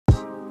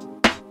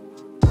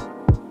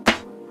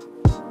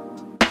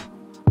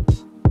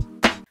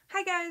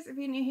guys, if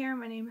you're new here,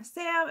 my name is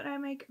Sam and I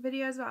make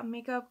videos about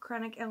makeup,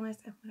 chronic illness,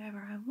 and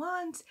whatever I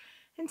want.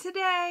 And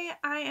today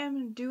I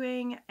am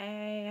doing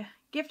a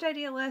gift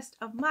idea list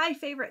of my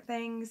favorite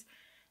things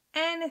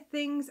and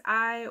things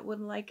I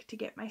would like to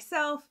get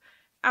myself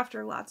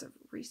after lots of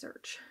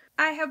research.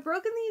 I have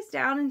broken these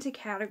down into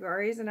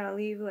categories and I'll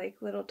leave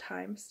like little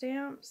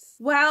timestamps.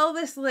 While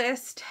this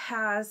list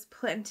has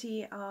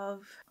plenty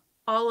of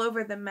all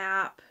over the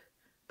map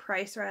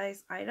price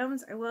rise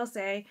items, I will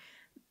say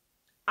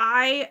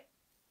I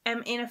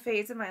am in a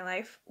phase of my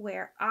life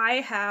where I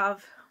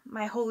have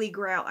my holy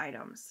grail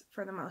items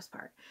for the most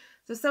part.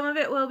 So some of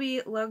it will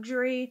be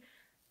luxury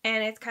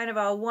and it's kind of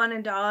a one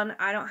and done.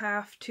 I don't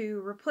have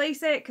to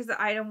replace it because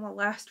the item will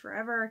last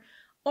forever.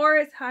 Or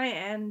it's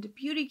high-end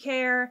beauty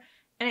care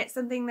and it's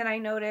something that I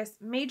notice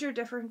major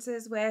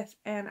differences with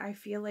and I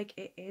feel like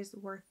it is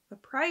worth the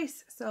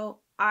price. So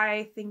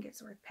I think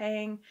it's worth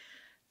paying.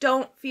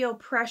 Don't feel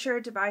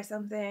pressured to buy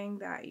something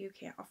that you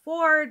can't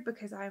afford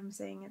because I'm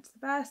saying it's the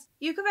best.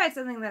 You can buy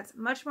something that's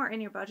much more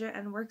in your budget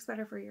and works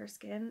better for your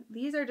skin.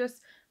 These are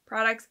just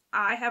products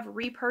I have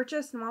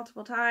repurchased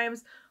multiple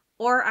times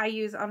or I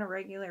use on a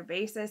regular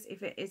basis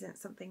if it isn't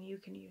something you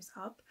can use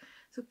up.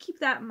 So keep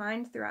that in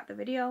mind throughout the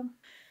video.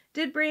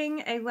 Did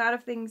bring a lot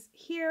of things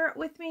here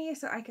with me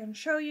so I can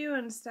show you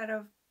instead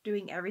of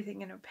doing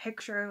everything in a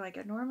picture like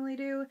I normally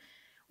do.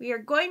 We are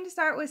going to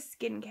start with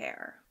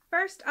skincare.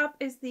 First up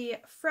is the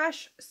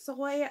Fresh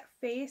Soy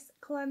Face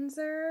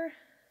Cleanser.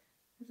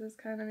 This is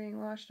kind of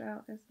being washed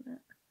out, isn't it?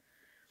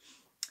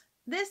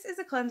 This is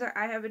a cleanser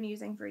I have been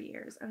using for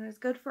years and it's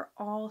good for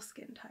all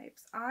skin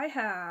types. I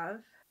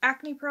have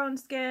acne prone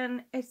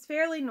skin. It's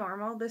fairly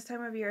normal. This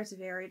time of year it's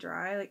very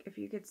dry. Like if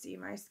you could see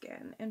my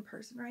skin in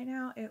person right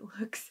now, it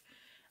looks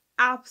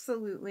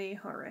absolutely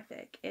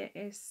horrific. It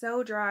is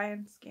so dry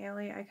and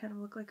scaly. I kind of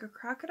look like a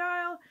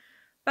crocodile,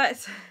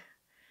 but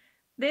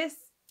this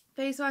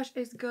face wash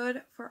is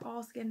good for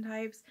all skin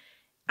types.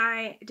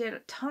 I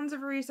did tons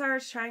of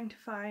research trying to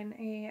find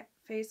a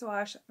face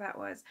wash that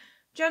was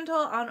gentle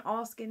on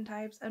all skin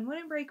types and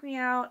wouldn't break me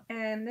out,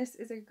 and this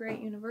is a great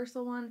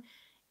universal one.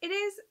 It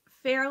is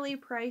fairly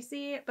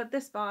pricey, but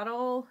this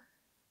bottle,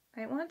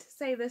 I want to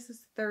say this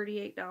is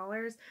 $38.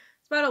 This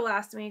bottle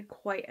lasts me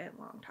quite a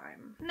long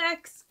time.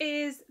 Next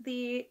is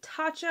the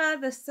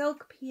Tatcha, the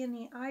Silk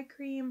Peony Eye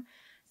Cream.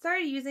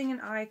 Started using an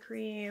eye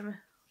cream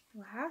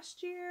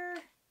last year,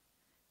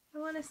 I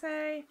want to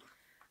say.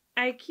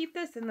 I keep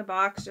this in the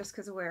box just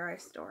because of where I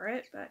store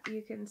it, but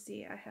you can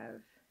see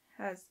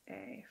has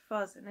a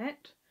fuzz in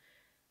it.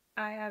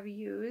 I have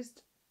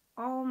used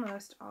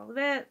almost all of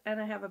it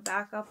and I have a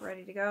backup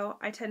ready to go.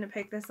 I tend to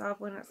pick this up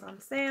when it's on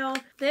sale.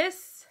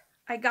 This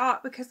I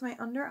got because my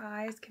under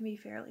eyes can be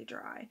fairly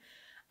dry.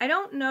 I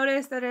don't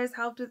notice that it has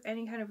helped with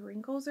any kind of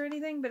wrinkles or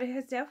anything, but it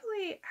has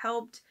definitely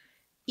helped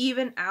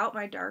even out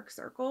my dark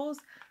circles.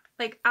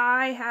 Like,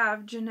 I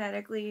have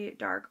genetically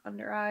dark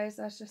under eyes.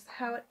 That's just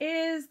how it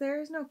is. There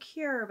is no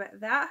cure,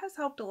 but that has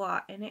helped a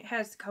lot, and it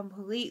has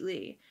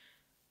completely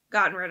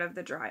gotten rid of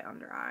the dry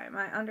under eye.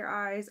 My under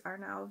eyes are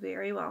now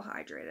very well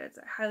hydrated,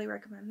 so I highly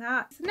recommend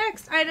that. The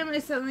next item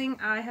is something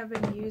I have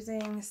been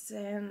using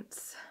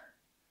since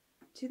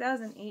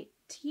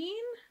 2018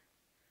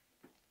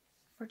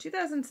 or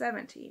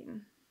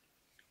 2017.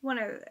 One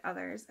of the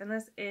others, and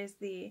this is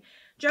the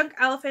Drunk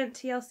Elephant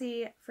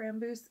TLC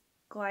Framboos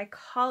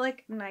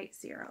Glycolic Night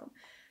Serum.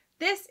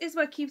 This is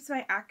what keeps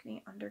my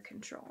acne under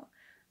control.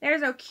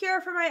 There's no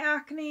cure for my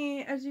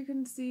acne. As you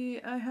can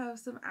see, I have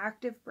some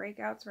active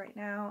breakouts right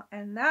now,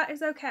 and that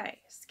is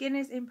okay. Skin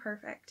is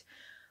imperfect.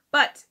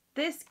 But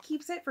this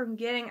keeps it from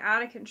getting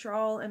out of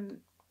control and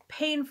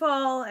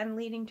painful and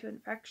leading to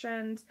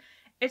infections.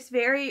 It's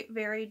very,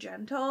 very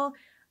gentle.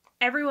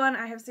 Everyone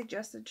I have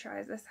suggested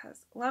tries this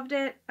has loved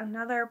it.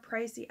 Another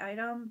pricey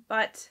item,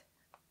 but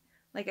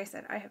like I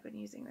said, I have been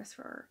using this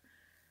for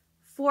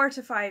 4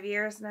 to 5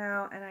 years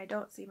now, and I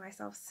don't see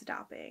myself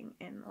stopping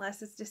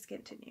unless it's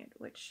discontinued,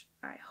 which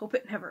I hope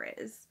it never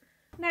is.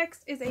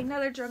 Next is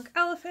another Drunk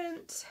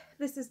Elephant.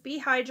 This is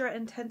Hydra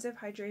Intensive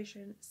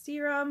Hydration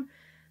Serum.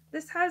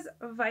 This has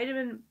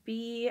vitamin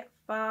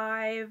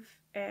B5,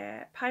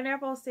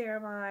 pineapple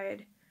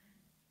ceramide,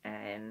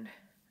 and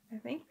I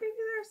think maybe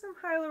there's some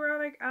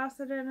hyaluronic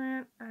acid in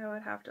it. I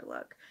would have to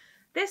look.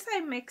 This I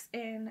mix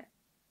in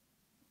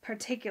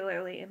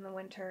particularly in the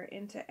winter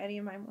into any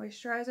of my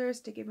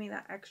moisturizers to give me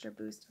that extra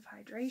boost of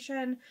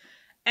hydration,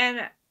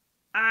 and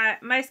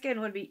my skin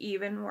would be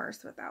even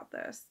worse without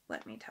this,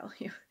 let me tell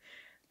you.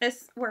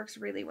 This works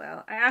really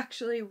well. I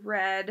actually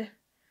read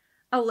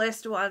a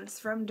list once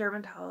from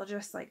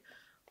dermatologists like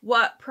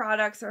what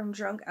products from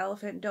Drunk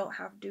Elephant don't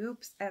have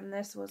dupes, and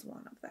this was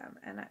one of them,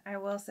 and I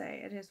will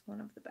say it is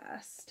one of the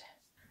best.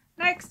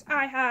 Next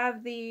I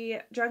have the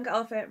Drunk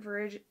Elephant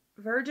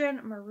Virgin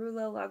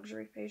Marula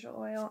Luxury Facial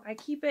Oil. I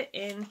keep it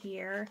in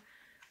here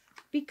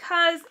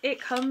because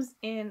it comes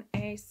in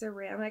a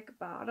ceramic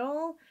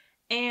bottle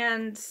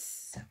and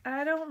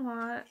I don't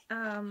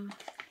want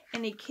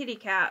any kitty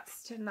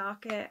cats to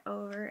knock it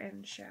over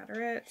and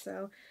shatter it.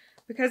 So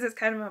because it's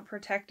kind of a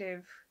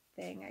protective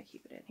thing, I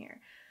keep it in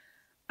here.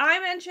 I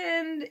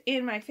mentioned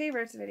in my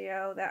favorites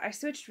video that I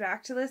switched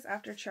back to this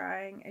after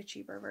trying a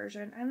cheaper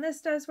version, and this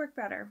does work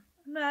better.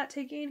 I'm not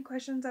taking any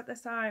questions at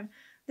this time.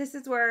 This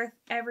is worth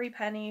every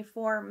penny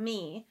for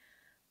me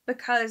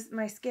because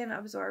my skin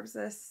absorbs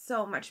this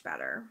so much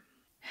better.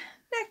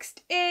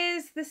 Next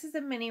this is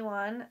a mini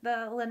one,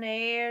 the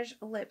Laneige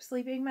Lip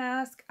Sleeping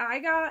Mask. I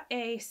got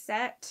a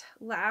set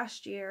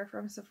last year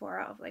from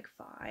Sephora of like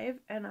 5,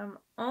 and I'm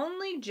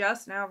only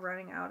just now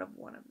running out of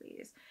one of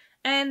these.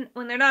 And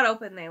when they're not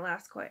open, they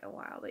last quite a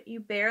while, but you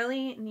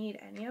barely need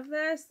any of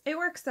this. It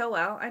works so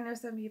well. I know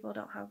some people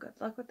don't have good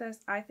luck with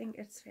this. I think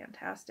it's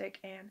fantastic,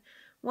 and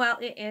while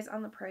it is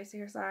on the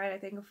pricier side, I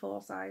think a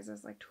full size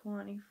is like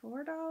 $24.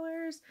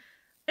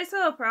 This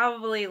will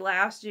probably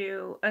last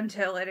you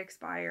until it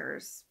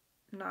expires.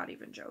 Not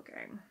even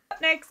joking.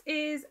 Up next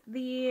is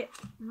the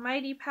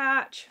Mighty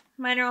Patch.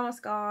 Mine are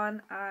almost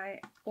gone. I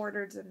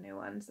ordered some new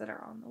ones that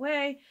are on the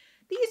way.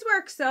 These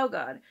work so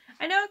good.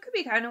 I know it could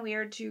be kind of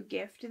weird to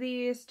gift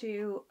these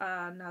to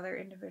another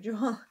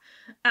individual.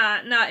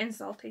 Not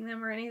insulting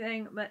them or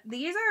anything, but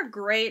these are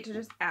great to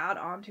just add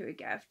on to a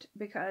gift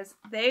because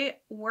they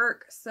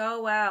work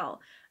so well.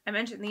 I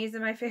mentioned these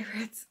in my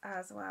favorites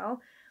as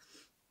well.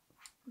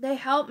 They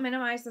help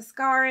minimize the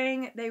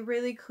scarring. They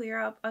really clear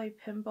up a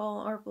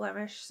pimple or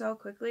blemish so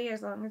quickly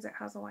as long as it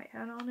has a white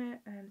head on it.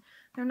 And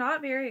they're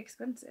not very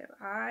expensive.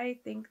 I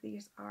think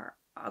these are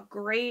a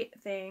great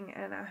thing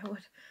and I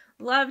would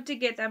love to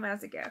get them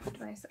as a gift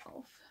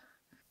myself.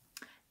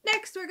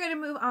 Next, we're going to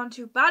move on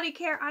to body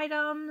care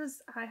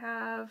items. I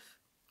have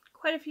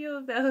quite a few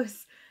of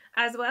those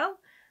as well.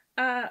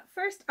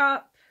 First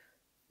up,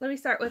 let me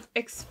start with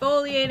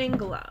exfoliating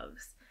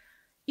gloves.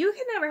 You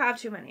can never have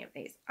too many of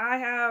these. I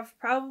have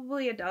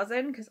probably a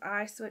dozen because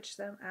I switch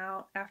them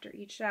out after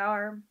each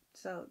shower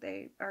so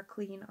they are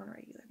clean on a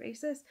regular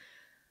basis.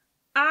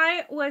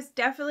 I was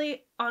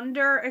definitely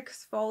under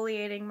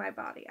exfoliating my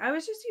body. I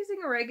was just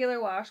using a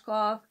regular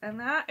washcloth and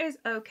that is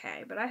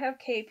okay, but I have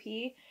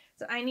KP,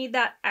 so I need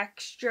that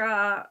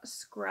extra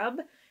scrub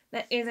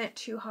that isn't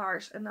too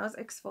harsh, and those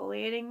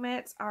exfoliating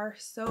mitts are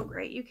so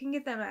great. You can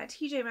get them at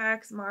TJ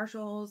Maxx,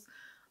 Marshalls,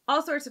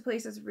 all sorts of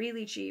places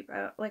really cheap,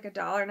 like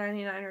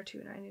 $1.99 or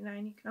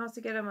 $2.99. You can also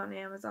get them on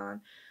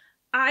Amazon.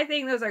 I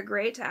think those are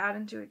great to add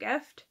into a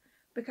gift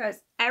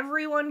because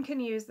everyone can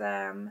use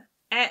them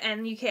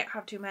and you can't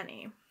have too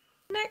many.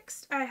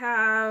 Next, I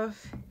have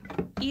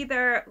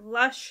either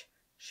Lush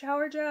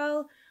shower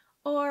gel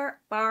or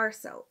bar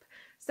soap.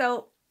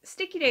 So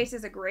Sticky Days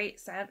is a great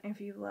scent if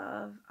you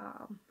love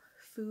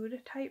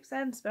food type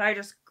scents, but I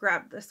just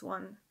grabbed this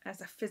one as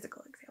a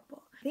physical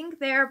example. I think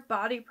their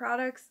body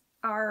products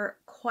are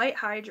quite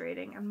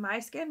hydrating and my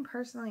skin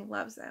personally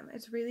loves them.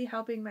 It's really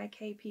helping my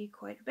KP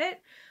quite a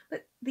bit,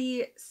 but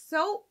the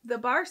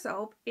bar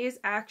soap is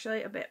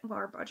actually a bit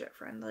more budget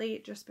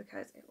friendly just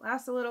because it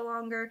lasts a little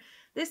longer.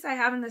 This I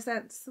have in the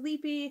scent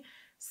Sleepy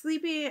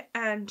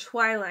and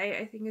Twilight,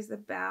 I think is the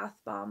bath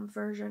bomb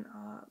version.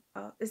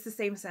 It's the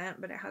same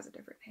scent but it has a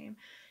different name.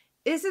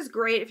 This is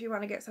great if you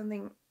want to get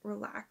something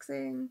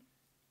relaxing.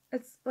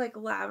 It's like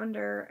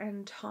lavender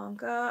and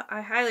tonka.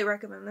 I highly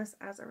recommend this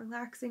as a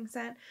relaxing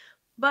scent.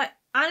 But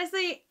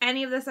honestly,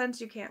 any of the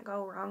scents you can't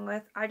go wrong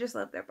with. I just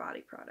love their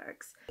body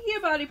products. Speaking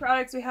of body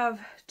products, we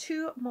have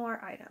 2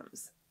 more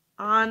items.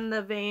 On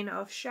the vein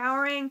of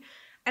showering,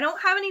 I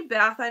don't have any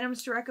bath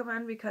items to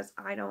recommend because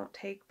I don't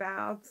take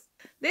baths.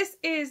 This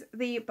is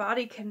the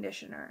body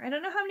conditioner. I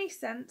don't know how many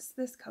scents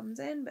this comes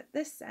in, but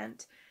this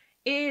scent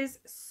is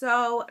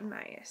so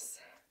nice.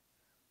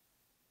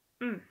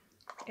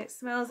 It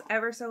smells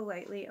ever so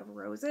lightly of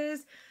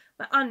roses,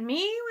 but on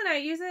me, when I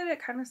use it,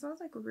 it kind of smells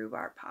like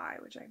rhubarb pie,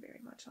 which I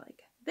very much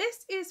like.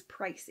 This is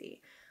pricey.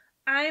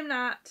 I'm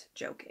not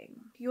joking.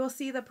 You will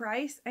see the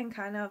price and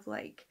kind of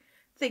like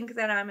think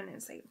that I'm an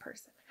insane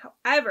person.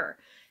 However,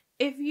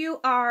 if you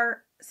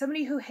are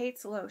somebody who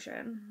hates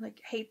lotion,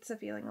 like hates the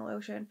feeling of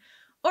lotion,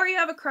 or you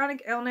have a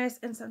chronic illness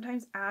and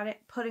sometimes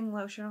putting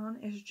lotion on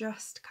is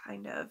just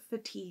kind of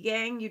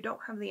fatiguing, you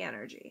don't have the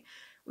energy,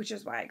 which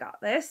is why I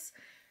got this.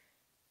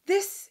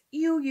 This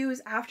you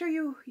use after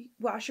you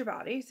wash your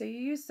body. So you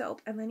use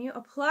soap and then you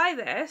apply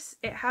this.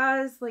 It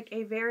has like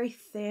a very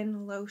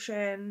thin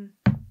lotion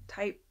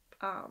type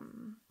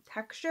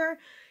texture.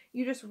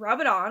 You just rub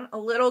it on. A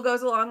little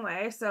goes a long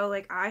way. So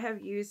like I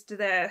have used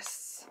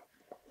this,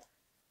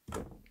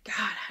 God,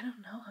 I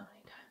don't know how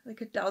many times,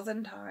 like a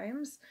dozen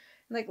times.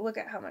 Like look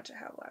at how much I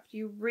have left.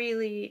 You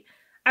really,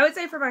 I would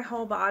say for my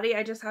whole body,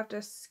 I just have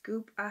to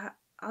scoop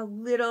a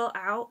little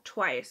out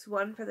twice.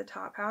 One for the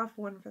top half,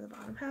 one for the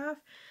bottom half.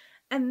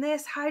 And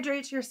this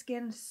hydrates your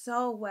skin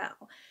so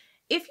well.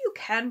 If you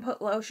can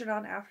put lotion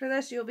on after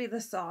this, you'll be the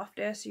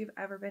softest you've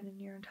ever been in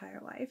your entire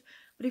life.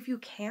 But if you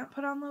can't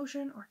put on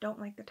lotion or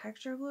don't like the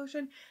texture of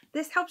lotion,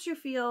 this helps you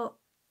feel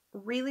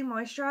really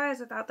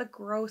moisturized without the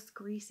gross,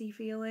 greasy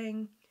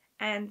feeling.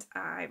 And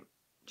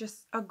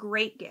just a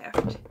great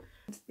gift.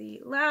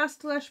 The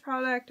last Lush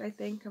product, I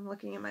think I'm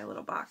looking in my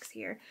little box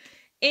here,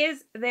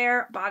 is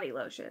their body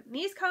lotion.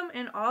 These come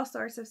in all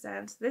sorts of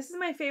scents. This is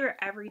my favorite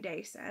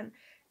everyday scent.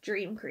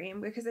 Dream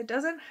Cream because it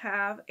doesn't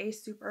have a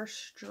super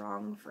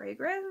strong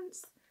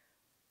fragrance.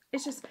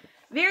 It's just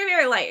very,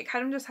 very light. It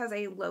kind of just has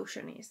a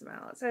lotion-y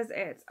smell. It says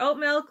it's oat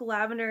milk,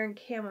 lavender, and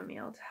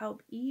chamomile to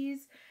help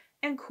ease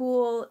and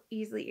cool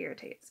easily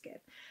irritated skin.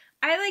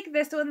 I like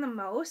this one the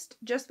most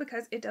just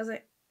because it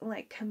doesn't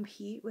like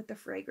compete with the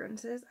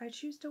fragrances I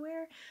choose to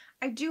wear.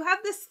 I do have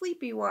the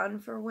sleepy one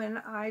for when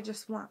I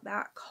just want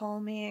that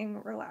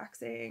calming,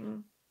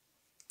 relaxing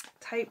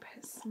type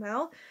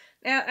smell.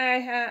 Now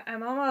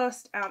I'm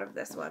almost out of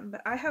this one,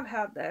 but I have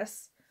had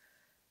this.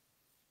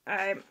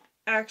 I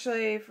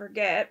actually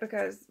forget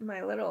because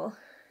my little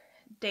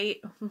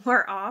date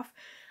wore off.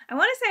 I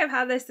want to say I've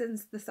had this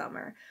since the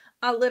summer.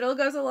 A little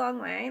goes a long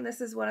way.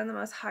 This is one of the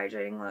most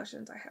hydrating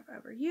lotions I have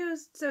ever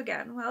used. So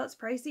again, while it's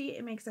pricey,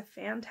 it makes a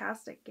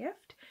fantastic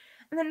gift.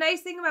 And the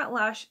nice thing about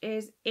Lush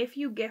is if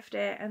you gift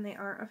it and they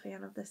aren't a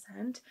fan of the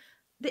scent,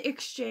 the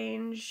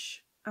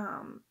exchange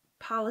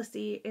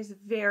policy is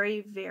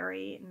very,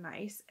 very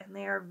nice, and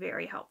they are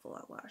very helpful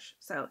at Lush.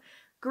 So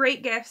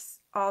great gifts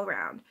all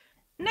around.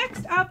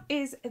 Next up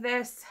is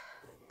this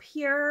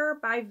Pure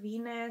by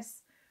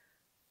Venus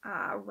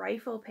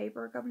Rifle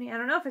Paper Company. I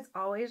don't know if it's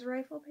always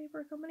Rifle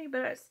Paper Company,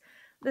 but it's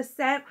the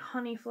scent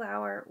Honey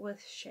Flower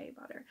with shea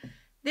butter.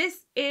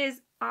 This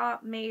is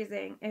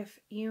amazing if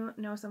you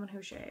know someone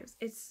who shaves.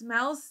 It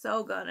smells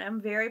so good.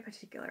 I'm very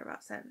particular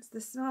about scents.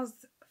 This smells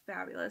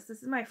fabulous.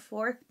 This is my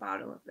 4th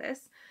bottle of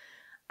this.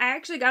 I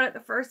actually got it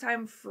the first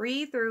time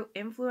free through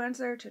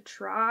influencer to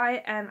try,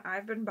 and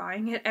I've been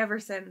buying it ever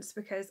since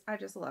because I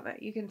just love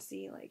it. You can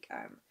see like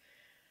I'm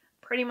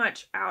pretty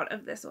much out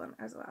of this one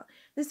as well.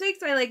 This makes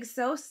my legs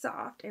so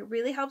soft. It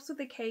really helps with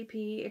the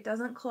KP. It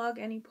doesn't clog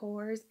any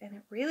pores, and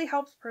it really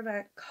helps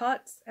prevent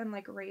cuts and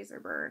like razor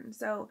burn.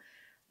 So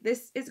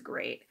this is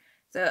great.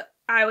 So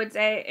I would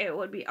say it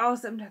would be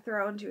awesome to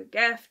throw into a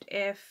gift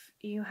if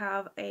you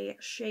have a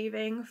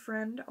shaving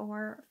friend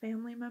or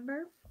family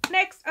member.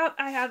 Next up,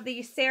 I have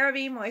the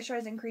Cerave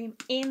Moisturizing Cream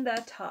in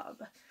the tub.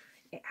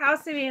 It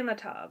has to be in the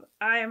tub.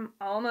 I'm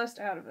almost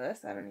out of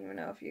this. I don't even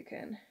know if you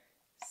can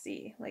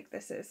see. Like,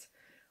 this is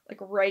like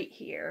right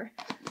here.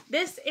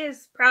 This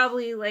is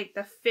probably like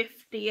the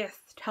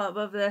 50th tub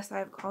of this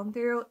I've gone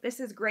through. This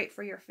is great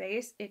for your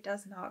face. It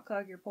does not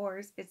clog your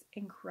pores. It's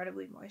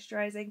incredibly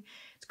moisturizing.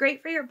 It's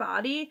great for your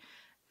body.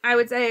 I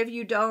would say if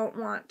you don't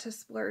want to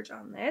splurge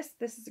on this,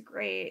 this is a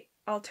great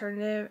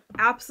alternative.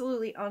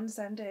 Absolutely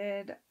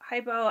unscented,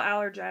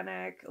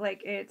 hypoallergenic.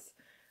 Like, it's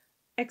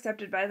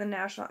accepted by the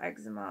National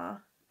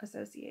Eczema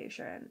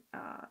Association.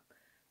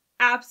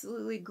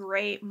 Absolutely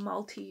great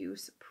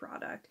multi-use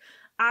product.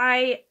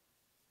 I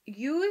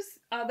use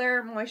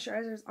other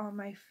moisturizers on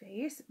my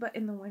face, but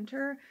in the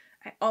winter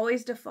I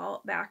always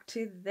default back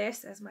to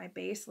this as my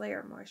base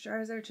layer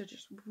moisturizer to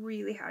just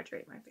really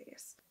hydrate my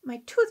face.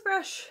 My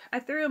toothbrush, I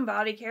threw in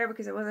body care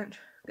because I wasn't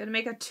going to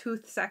make a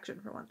tooth section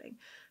for one thing.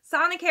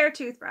 Sonicare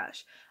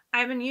Toothbrush.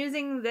 I've been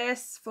using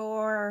this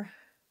for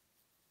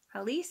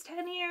at least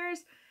 10 years.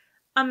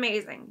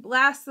 Amazing.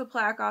 Blasts the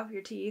plaque off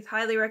your teeth.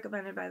 Highly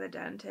recommended by the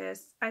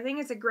dentist. I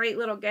think it's a great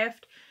little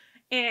gift.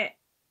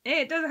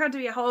 It doesn't have to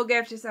be a whole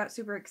gift. It's not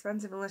super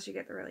expensive unless you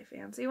get the really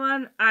fancy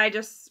one. I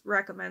just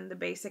recommend the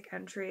basic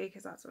entry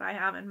because that's what I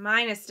have. And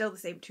mine is still the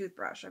same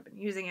toothbrush. I've been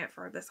using it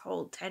for this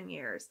whole 10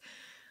 years.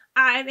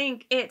 I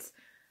think it's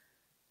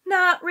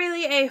not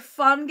really a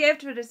fun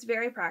gift, but it's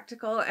very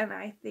practical. And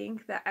I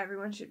think that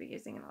everyone should be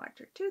using an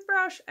electric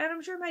toothbrush. And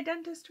I'm sure my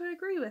dentist would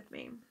agree with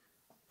me.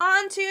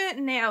 On to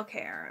nail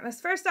care.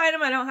 This first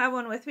item, I don't have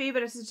one with me,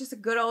 but it's just a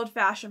good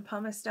old-fashioned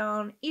pumice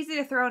stone. Easy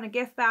to throw in a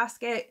gift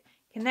basket.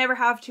 Can never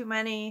have too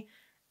many,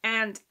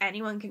 and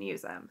anyone can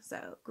use them.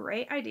 So,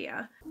 great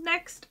idea.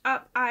 Next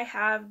up, I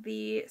have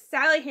the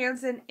Sally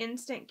Hansen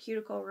Instant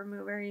Cuticle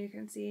Remover. You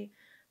can see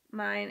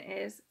mine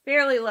is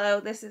fairly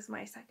low. This is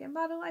my 2nd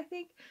bottle, I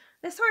think.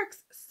 This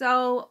works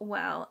so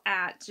well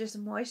at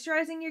just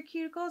moisturizing your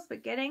cuticles,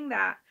 but getting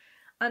that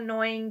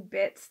annoying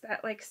bits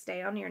that like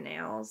stay on your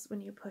nails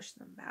when you push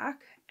them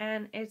back,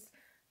 and it's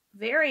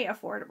very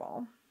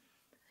affordable.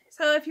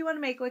 So if you want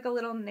to make like a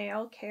little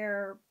nail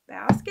care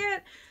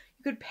basket,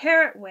 you could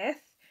pair it with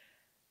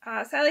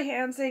Sally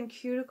Hansen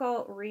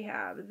Cuticle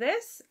Rehab.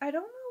 This, I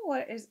don't know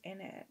what is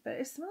in it, but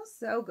it smells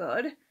so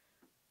good.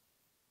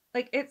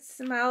 Like, it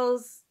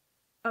smells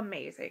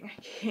amazing.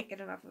 I can't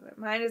get enough of it.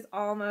 Mine is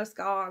almost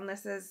gone.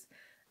 This is,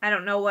 I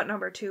don't know what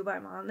number 2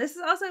 I'm on. This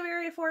is also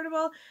very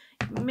affordable.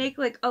 Make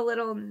like a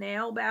little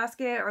nail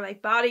basket or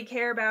like body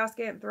care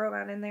basket and throw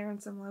that in there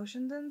and some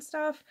lotions and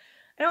stuff.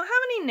 I don't have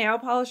any nail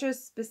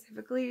polishes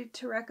specifically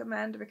to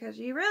recommend because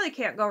you really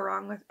can't go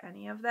wrong with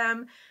any of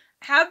them.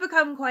 I have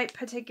become quite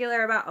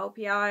particular about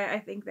OPI. I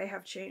think they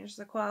have changed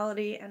the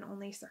quality and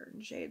only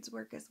certain shades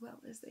work as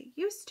well as they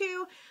used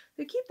to.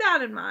 So keep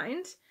that in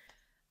mind.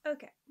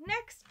 Okay,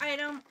 next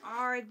item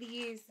are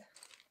these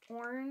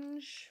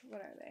orange,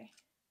 what are they?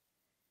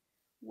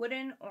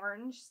 Wooden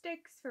orange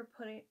sticks for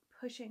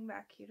pushing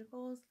back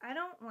cuticles. I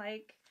don't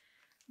like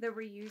the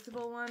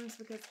reusable ones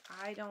because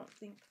I don't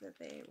think that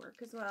they work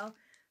as well.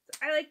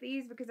 I like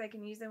these because I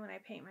can use them when I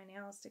paint my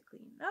nails to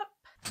clean up.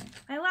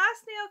 My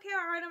last nail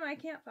care item I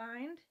can't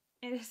find.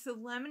 It is the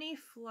Lemony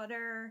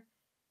Flutter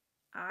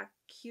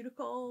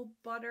Cuticle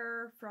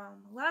Butter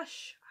from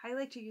Lush. I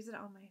like to use it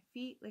on my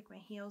feet, like my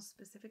heels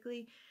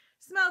specifically.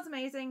 Smells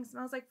amazing,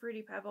 smells like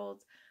Fruity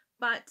Pebbles,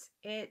 but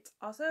it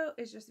also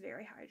is just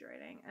very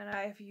hydrating. And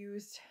I've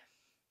used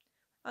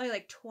probably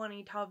like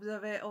 20 tubs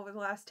of it over the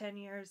last 10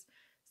 years.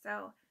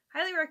 So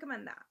highly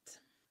recommend that.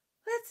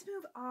 Let's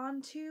move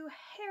on to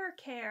hair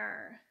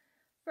care.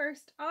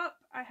 First up,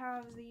 I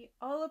have the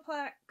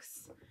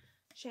Olaplex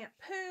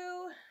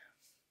shampoo.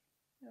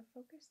 No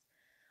focus.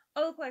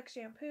 Olaplex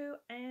shampoo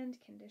and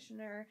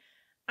conditioner.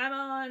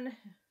 I'm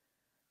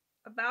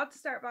about to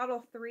start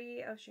bottle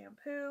 3 of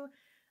shampoo,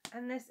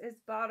 and this is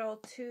bottle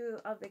 2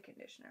 of the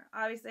conditioner.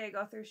 Obviously, I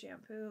go through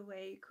shampoo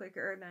way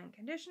quicker than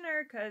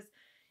conditioner because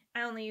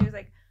I only use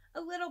like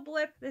a little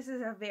blip. This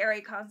is a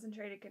very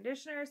concentrated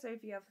conditioner, so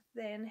if you have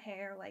thin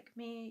hair like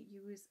me,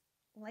 use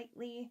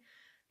lightly.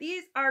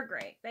 These are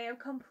great. They have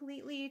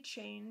completely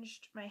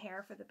changed my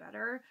hair for the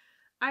better.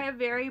 I have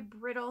very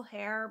brittle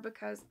hair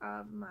because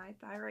of my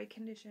thyroid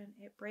condition.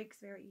 It breaks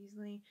very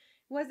easily.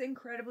 It was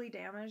incredibly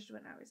damaged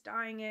when I was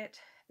dyeing it.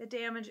 The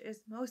damage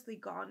is mostly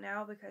gone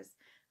now because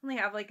I only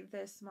have like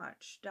this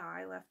much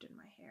dye left in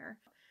my hair.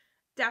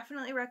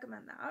 Definitely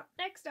recommend that.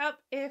 Next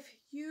up, if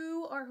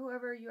you or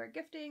whoever you are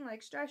gifting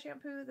likes dry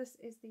shampoo, this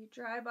is the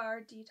Dry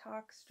Bar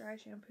Detox Dry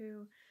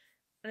Shampoo.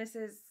 This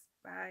is,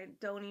 I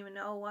don't even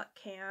know what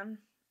can.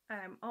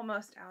 I'm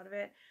almost out of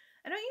it.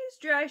 I don't use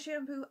dry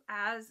shampoo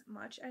as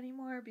much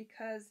anymore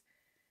because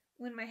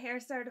when my hair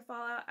started to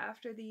fall out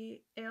after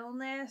the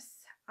illness,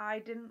 I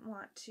didn't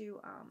want to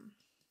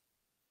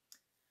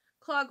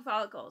clog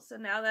follicles. So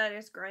now that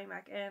it's growing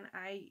back in,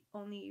 I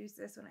only use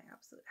this when I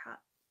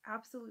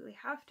absolutely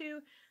have to.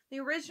 The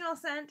original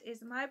scent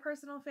is my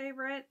personal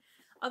favorite,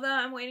 although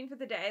I'm waiting for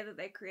the day that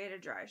they create a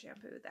dry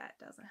shampoo that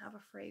doesn't have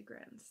a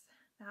fragrance.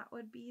 That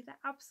would be the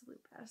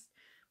absolute best.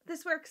 But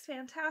this works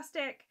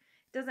fantastic.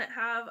 Doesn't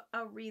have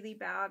a really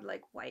bad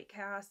like white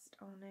cast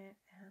on it,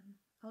 and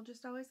I'll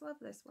just always love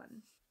this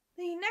one.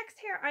 The next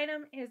hair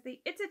item is the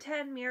It's a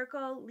 10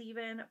 Miracle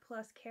Leave-In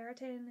Plus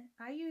Keratin.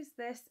 I use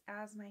this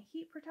as my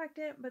heat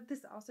protectant, but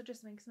this also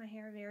just makes my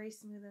hair very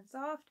smooth and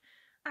soft.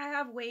 I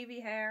have wavy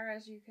hair,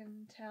 as you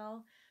can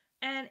tell,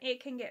 and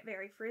it can get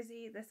very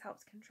frizzy. This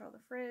helps control the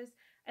frizz.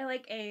 I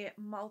like a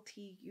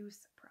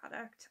multi-use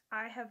product.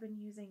 I have been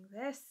using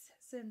this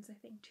since I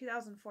think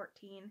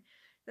 2014.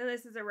 So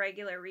this is a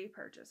regular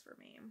repurchase for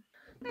me.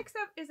 Next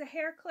up is a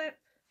hair clip.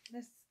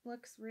 This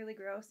looks really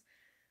gross.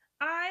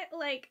 I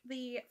like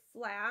the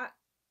flat,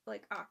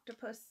 like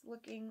octopus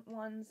looking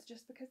ones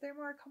just because they're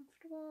more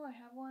comfortable. I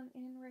have one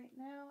in right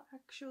now,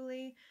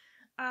 actually.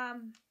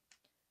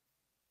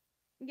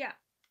 Yeah,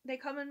 they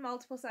come in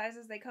multiple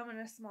sizes. They come in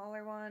a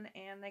smaller one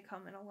and they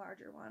come in a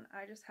larger one.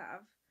 I just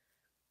have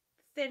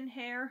thin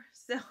hair,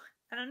 so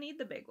I don't need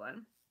the big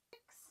one.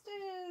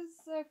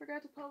 I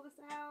forgot to pull this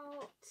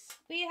out.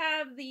 We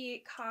have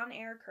the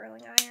Conair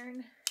curling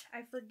iron.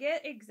 I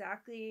forget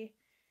exactly.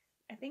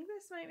 I think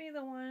this might be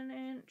the 1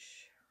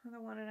 inch or the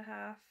 1.5.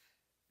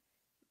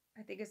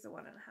 I think it's the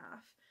 1.5.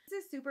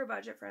 This is super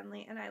budget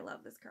friendly and I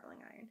love this curling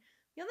iron.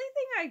 The only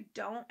thing I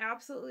don't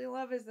absolutely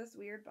love is this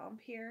weird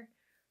bump here.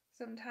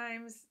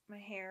 Sometimes my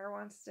hair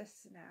wants to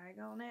snag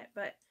on it,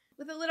 but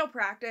with a little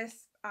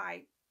practice,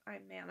 I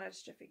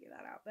managed to figure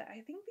that out. But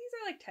I think these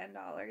are like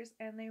 $10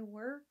 and they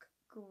work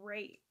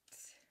great.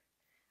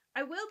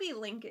 I will be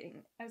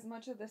linking as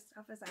much of this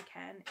stuff as I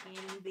can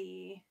in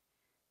the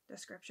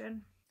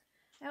description.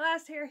 My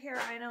last hair care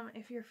item,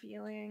 if you're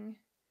feeling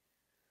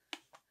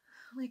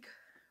like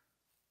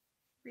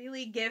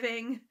really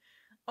giving,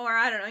 or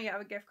I don't know, you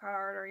have a gift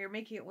card or you're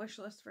making a wish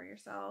list for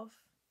yourself.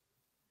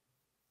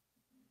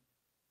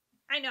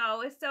 I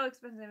know, it's so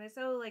expensive. It's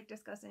so like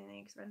disgustingly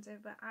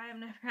expensive, but I have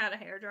never had a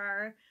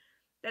hairdryer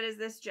that is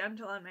this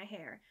gentle on my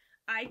hair.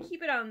 I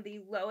keep it on the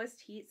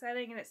lowest heat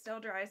setting and it still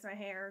dries my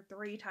hair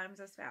 3 times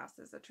as fast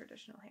as a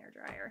traditional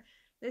hairdryer.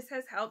 This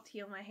has helped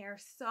heal my hair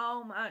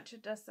so much.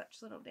 It does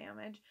such little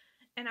damage.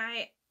 And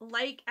I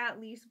like at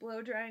least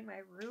blow drying my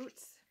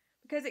roots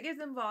because it gives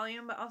them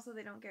volume, but also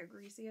they don't get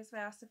greasy as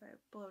fast if I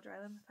blow dry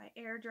them. If I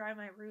air dry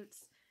my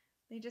roots,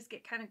 they just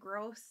get kind of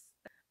gross.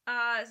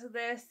 So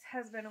this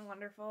has been a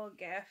wonderful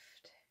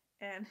gift,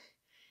 and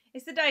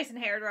it's the Dyson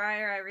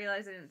hairdryer. I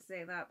realize I didn't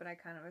say that, but I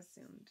kind of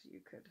assumed you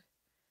could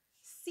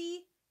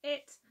see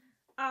it.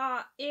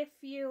 If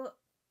you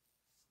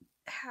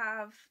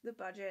have the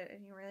budget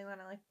and you really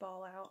want to like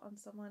ball out on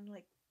someone,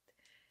 like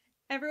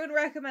everyone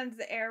recommends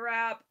the air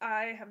wrap.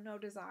 I have no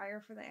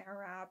desire for the air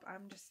wrap.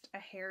 I'm just a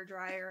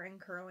hairdryer and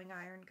curling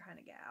iron kind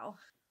of gal.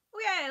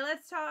 Okay,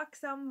 let's talk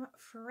some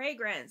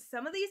fragrance.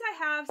 Some of these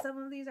I have,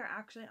 some of these are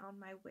actually on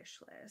my wish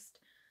list.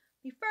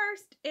 The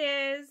first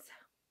is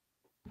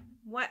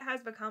what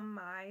has become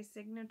my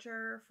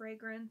signature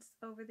fragrance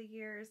over the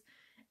years,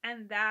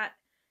 and that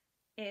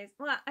is,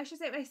 well, I should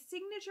say my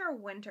signature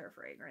winter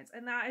fragrance,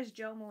 and that is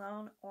Jo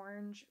Malone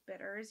Orange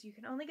Bitters. You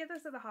can only get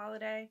this at the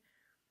holiday.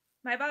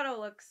 My bottle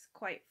looks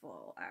quite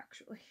full,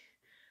 actually.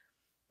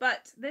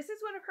 But this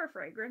is one of her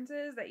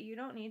fragrances that you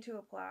don't need to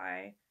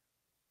apply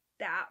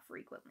that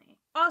frequently.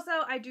 Also,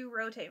 I do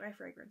rotate my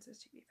fragrances,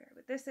 to be fair,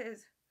 but this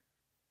is...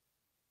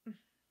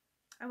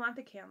 I want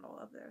the candle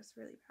of this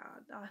really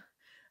bad.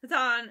 It's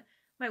on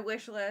my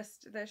wish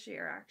list this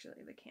year,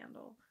 actually, the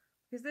candle.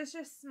 Because this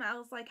just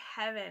smells like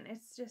heaven.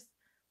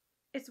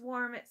 It's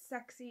warm, it's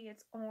sexy,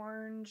 it's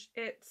orange,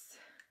 I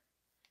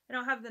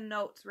don't have the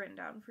notes written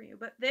down for you,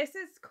 but this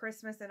is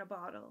Christmas in a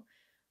bottle,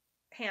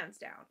 hands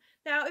down.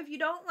 Now, if you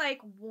don't like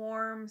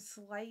warm,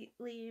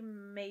 slightly,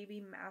 maybe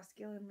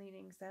masculine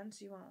leaning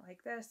scents, you won't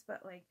like this,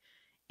 but like,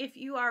 if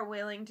you are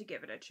willing to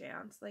give it a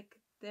chance, like,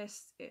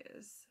 this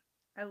is...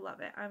 I love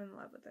it. I'm in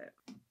love with it.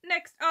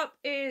 Next up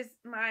is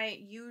my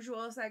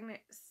usual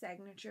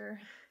signature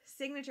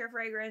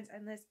fragrance,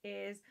 and this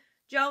is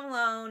Jo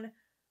Malone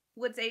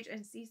Wood Sage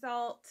and Sea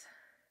Salt.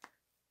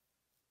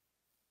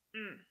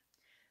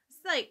 It's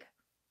like,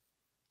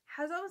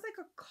 has almost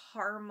like a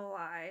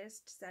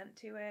caramelized scent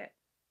to it.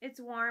 It's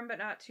warm, but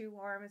not too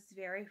warm. It's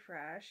very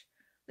fresh.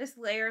 This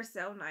layers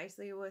so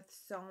nicely with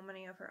so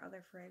many of her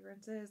other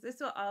fragrances. This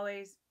will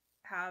always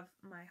have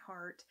my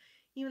heart.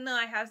 Even though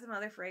I have some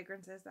other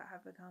fragrances that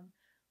have become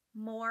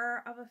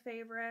more of a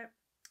favorite,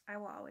 I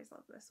will always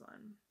love this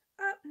one.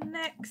 Up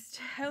next,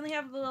 I only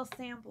have a little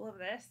sample of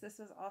this. This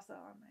was also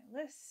on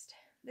my list.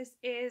 This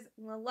is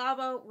Le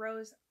Labo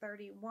Rose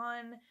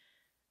 31.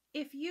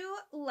 If you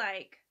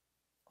like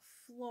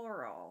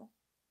floral,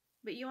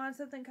 but you want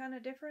something kind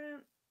of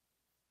different,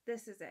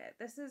 this is it.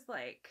 This is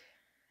like,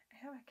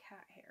 I have a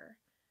cat hair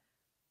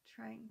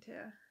trying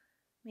to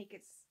make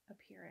its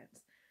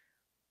appearance.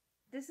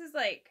 This is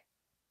like,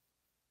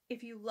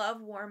 if you love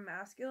warm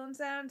masculine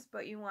scents,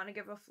 but you want to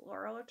give a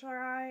floral a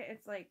try,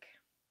 it's like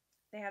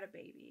they had a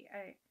baby.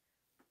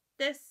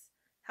 This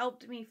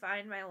helped me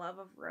find my love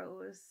of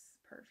rose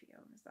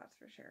perfumes, that's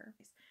for sure.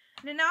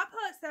 I did not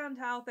put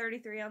Santal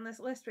 33 on this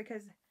list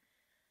because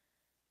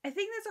I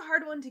think that's a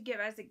hard one to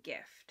give as a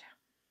gift.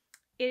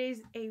 It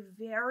is a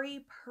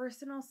very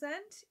personal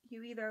scent.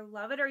 You either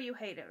love it or you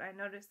hate it. I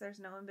noticed there's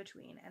no in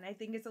between, and I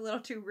think it's a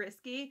little too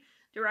risky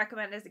to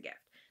recommend as a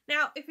gift.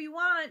 Now, if you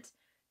want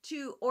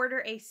to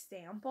order a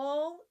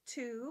sample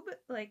tube,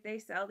 like they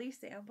sell these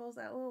samples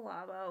at Le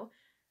Labo,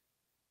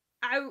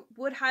 I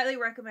would highly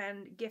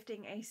recommend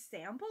gifting a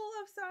sample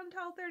of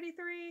Santal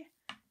 33,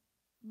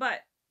 but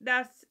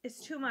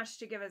it's too much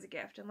to give as a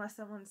gift unless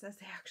someone says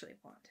they actually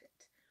want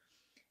it.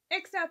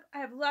 Next up, I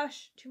have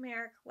Lush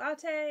Turmeric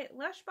Latte.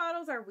 Lush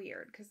bottles are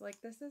weird because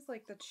like this is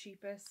like the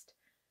cheapest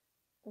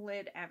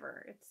lid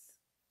ever. It's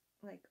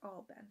like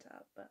all bent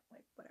up, but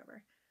like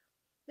whatever.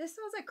 This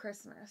smells like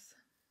Christmas.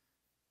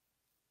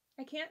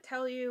 I can't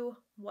tell you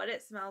what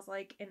it smells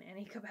like in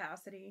any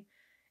capacity.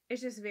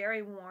 It's just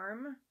very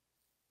warm.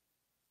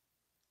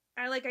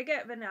 I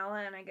get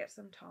vanilla and I get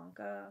some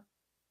tonka.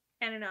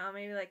 I don't know,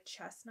 maybe like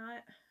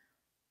chestnut.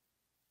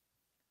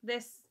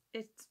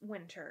 It's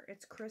winter.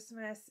 It's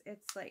Christmas.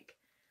 It's like,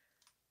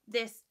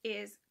 this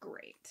is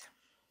great.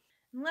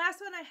 And last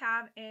one I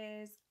have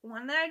is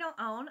one that I don't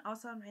own,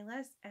 also on my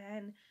list,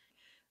 and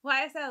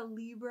YSL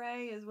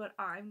Libre is what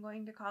I'm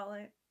going to call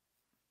it.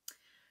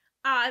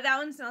 That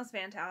one smells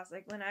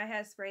fantastic. When I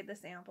had sprayed the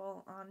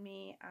sample on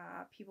me,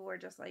 people were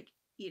just like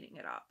eating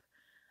it up.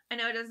 I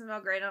know it doesn't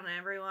smell great on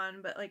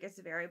everyone, but like it's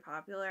very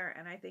popular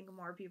and I think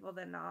more people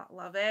than not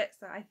love it.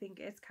 So I think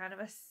it's kind of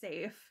a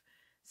safe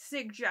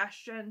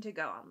suggestion to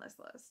go on this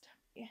list.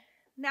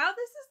 Now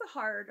this is the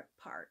hard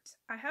part.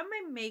 I have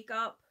my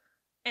makeup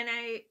and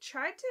I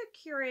tried to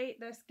curate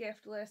this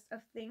gift list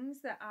of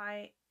things that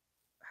I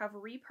have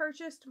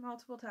repurchased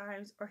multiple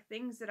times or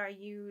things that I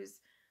use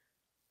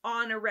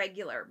on a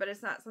regular, but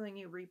it's not something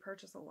you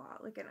repurchase a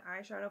lot. Like an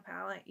eyeshadow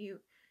palette, you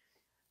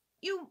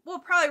will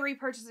probably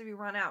repurchase if you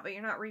run out, but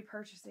you're not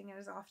repurchasing it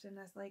as often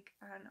as like,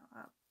 I don't know,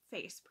 a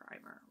face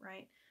primer,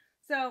 right?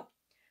 So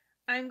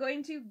I'm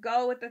going to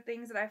go with the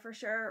things that I for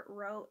sure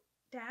wrote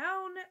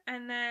down,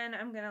 and then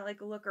I'm gonna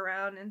like look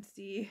around and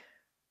see,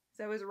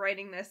 so I was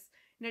writing this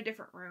in a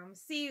different room,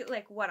 see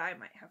like what I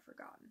might have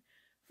forgotten.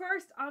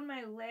 First on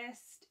my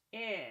list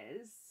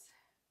is,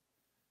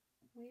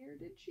 where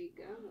did she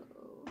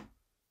go?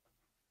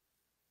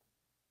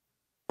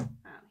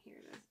 Oh, here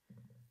it is.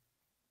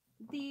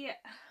 The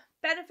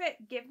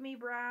Benefit Give Me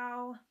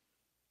Brow.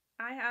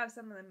 I have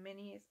some of the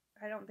minis.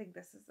 I don't think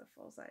this is the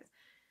full size.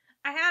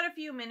 I had a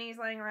few minis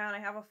laying around. I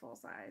have a full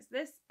size.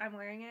 This, I'm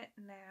wearing it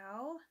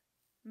now,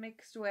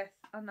 mixed with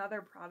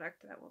another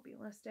product that will be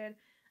listed.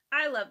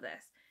 I love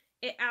this.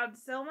 It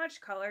adds so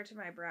much color to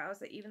my brows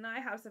that even though I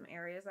have some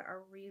areas that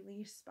are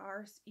really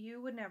sparse,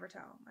 you would never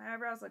tell. My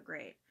eyebrows look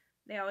great.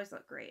 They always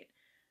look great.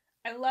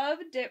 I love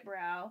Dip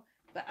Brow,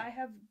 but I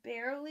have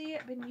barely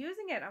been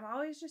using it. I'm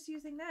always just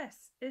using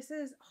this. This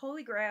is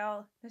Holy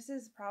Grail. This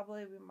is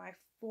probably my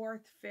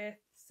 4th, 5th,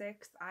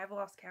 6th, I've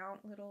lost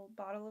count, little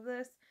bottle of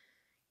this.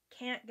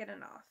 Can't get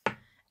enough.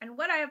 And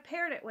what I have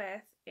paired it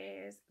with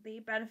is the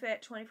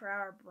Benefit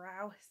 24-Hour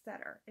Brow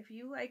Setter. If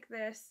you like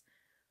this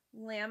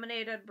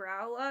laminated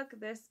brow look,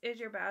 this is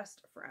your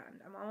best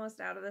friend. I'm almost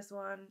out of this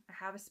one. I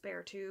have a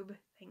spare tube,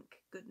 thank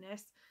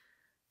goodness.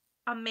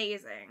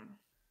 Amazing.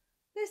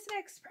 This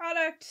next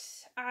product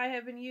I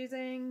have been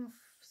using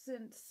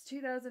since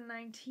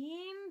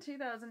 2019,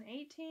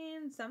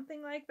 2018,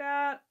 something like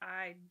that.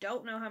 I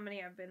don't know how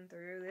many I've been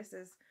through. This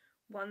is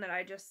one that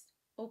I just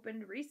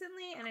opened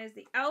recently, and it is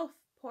the e.l.f.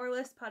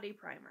 Poreless Putty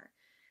Primer.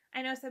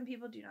 I know some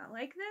people do not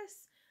like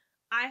this.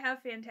 I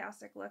have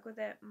fantastic luck with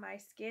it. My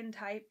skin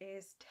type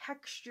is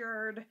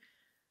textured,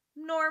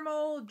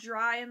 normal,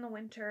 dry in the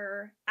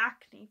winter,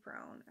 acne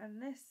prone,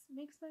 and this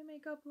makes my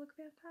makeup look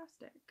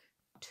fantastic.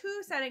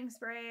 2 setting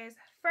sprays.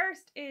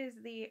 First is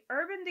the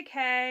Urban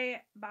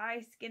Decay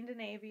by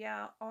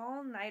Skindinavia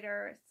All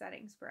Nighter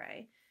Setting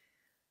Spray.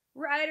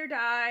 Ride or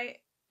die,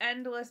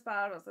 endless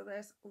bottles of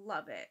this.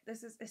 Love it.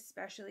 This is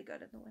especially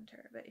good in the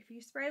winter, but if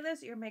you spray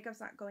this, your makeup's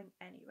not going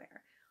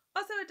anywhere.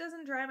 Also, it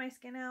doesn't dry my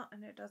skin out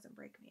and it doesn't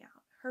break me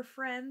out. Her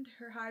friend,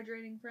 her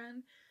hydrating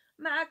friend,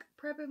 MAC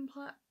Prep and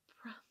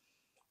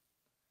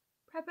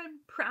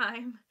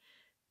Prime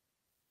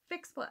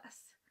Fix Plus.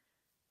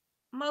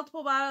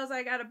 Multiple bottles.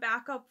 I got a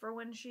backup for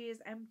when she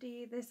is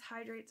empty. This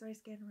hydrates my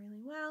skin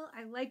really well.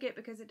 I like it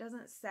because it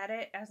doesn't set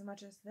it as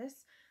much as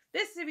this.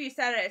 This, if you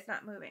set it, it's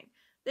not moving.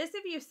 This,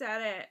 if you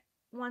set it,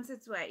 once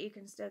it's wet, you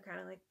can still kind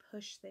of like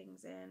push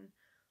things in.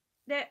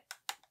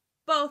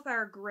 Both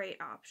are great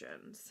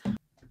options.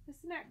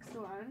 This next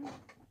one,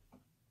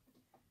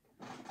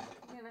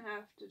 I'm gonna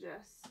have to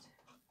just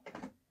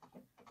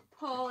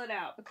pull it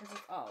out because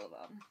it's all of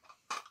them.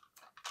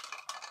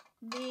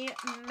 The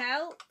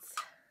Melt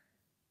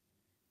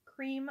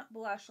Cream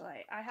Blush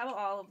Light. I have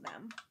all of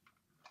them.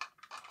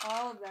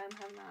 All of them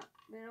have not,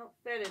 they don't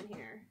fit in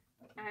here.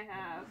 I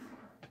have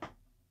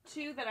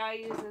 2 that I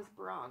use as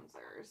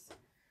bronzers.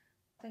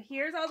 So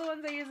here's all the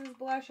ones I use as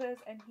blushes,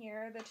 and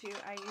here are the 2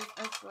 I use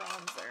as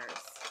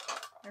bronzers.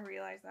 I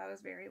realize that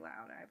was very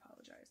loud. I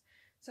apologize.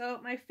 So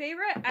my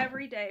favorite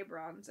everyday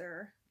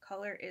bronzer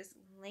color is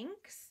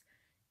Lynx.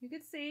 You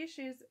can see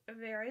she's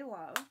very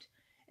loved.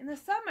 In the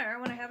summer,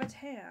 when I have a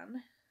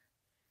tan,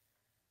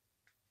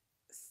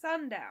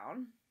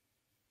 Sundown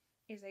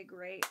is a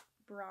great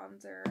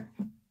bronzer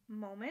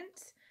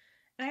moment.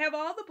 And I have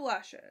all the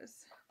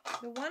blushes.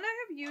 The one I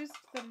have used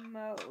the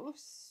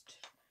most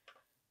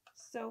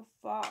so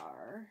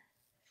far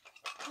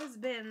has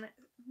been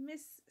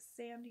Miss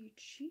Sandy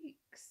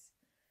Cheeks.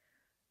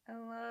 I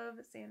love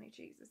Sandy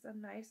Cheeks. It's a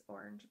nice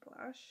orange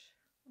blush.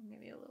 I'll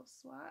give you a little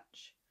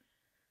swatch.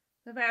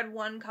 If I had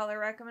one color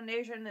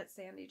recommendation, it's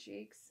Sandy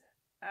Cheeks.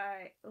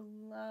 I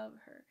love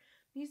her.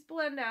 These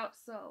blend out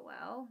so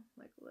well.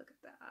 Like, look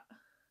at that.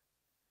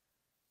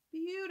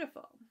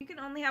 Beautiful. You can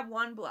only have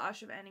one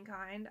blush of any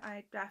kind.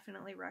 I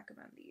definitely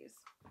recommend these.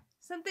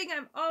 Something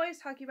I'm always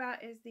talking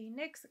about is the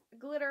NYX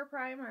Glitter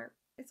Primer.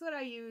 It's what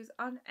I use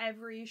on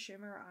every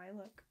shimmer eye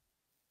look.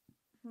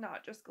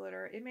 Not just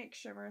glitter. It makes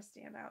shimmer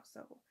stand out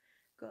so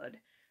good.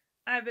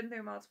 I've been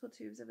through multiple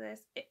tubes of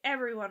this.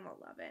 Everyone will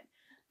love it.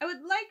 I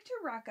would like to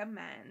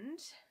recommend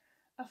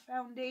a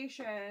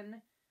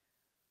foundation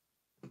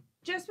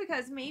just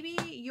because maybe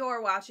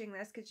you're watching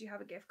this because you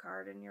have a gift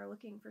card and you're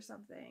looking for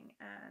something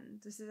and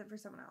this isn't for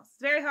someone else.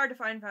 It's very hard to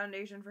find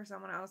foundation for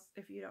someone else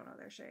if you don't know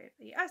their shade.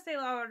 The Estee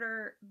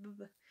Lauder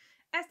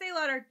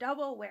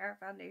Double Wear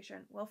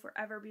Foundation will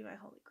forever be my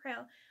holy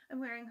grail. I'm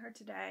wearing her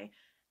today.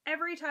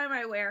 Every time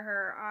I wear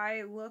her,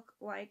 I look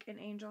like an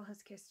angel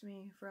has kissed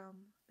me from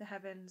the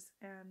heavens,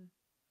 and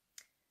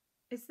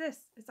it's this.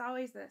 It's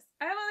always this.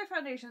 I have other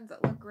foundations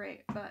that look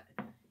great, but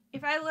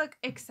if I look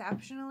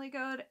exceptionally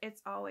good,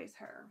 it's always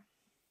her.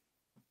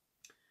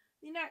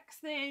 The next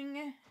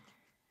thing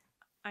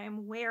I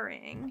am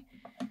wearing,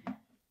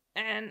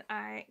 and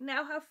I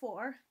now have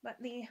 4, but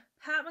the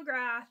Pat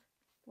McGrath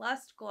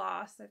Lust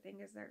Gloss, I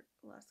think is their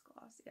Lust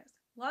Gloss, yes.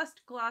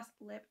 Lust Gloss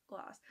Lip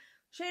Gloss.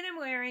 The shade I'm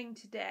wearing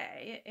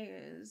today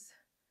is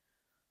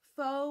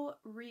Faux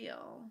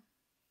Real.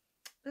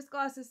 This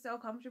gloss is so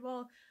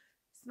comfortable,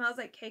 smells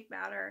like cake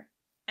batter,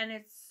 and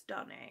it's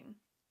stunning.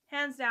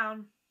 Hands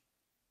down,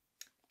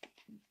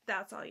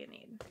 that's all you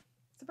need.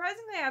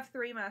 Surprisingly, I have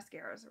 3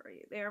 mascaras for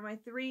you. They are my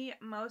 3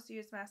 most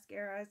used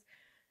mascaras,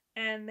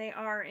 and they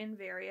are in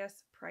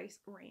various price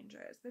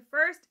ranges. The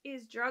first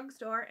is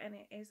Drugstore, and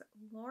it is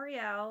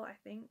L'Oreal, I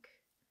think.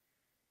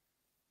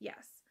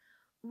 Yes.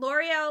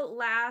 L'Oreal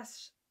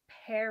Lash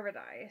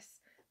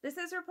Paradise. This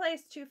has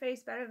replaced Too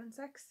Faced Better Than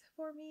Sex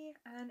for me,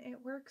 and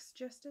it works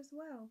just as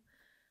well.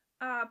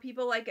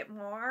 People like it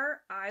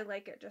more. I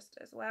like it just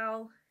as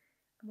well.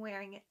 I'm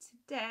wearing it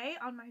today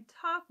on my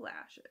top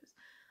lashes.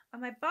 On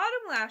my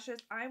bottom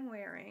lashes, I'm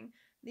wearing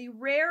the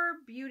Rare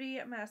Beauty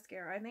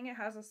Mascara. I think it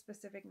has a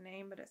specific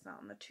name, but it's not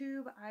on the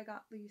tube. I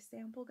got the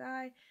sample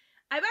guy.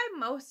 I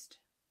buy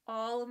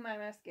all of my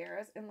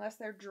mascaras, unless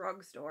they're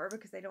drugstore,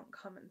 because they don't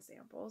come in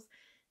samples.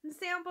 And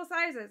sample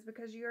sizes,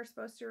 because you are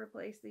supposed to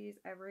replace these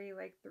every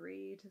like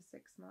 3 to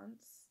 6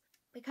 months.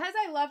 Because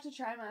I love to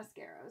try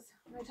mascaras.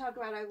 When I talk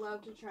about I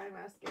love to try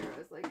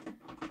mascaras, like,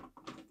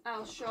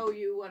 I'll show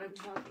you what I'm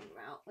talking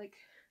about. Like,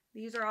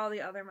 These are all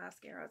the other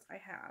mascaras I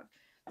have.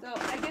 So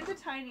I get the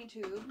tiny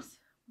tubes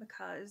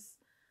because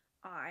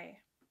I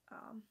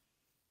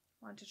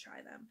want to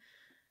try them.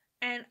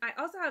 And I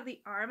also have the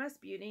RMS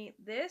Beauty.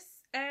 This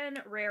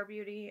and Rare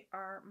Beauty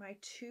are my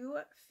two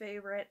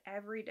favorite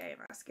everyday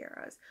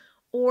mascaras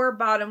or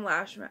bottom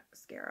lash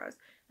mascaras.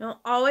 Now,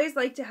 I always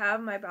like to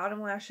have my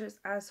bottom lashes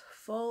as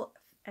full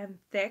and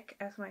thick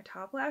as my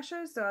top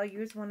lashes, so I'll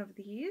use one of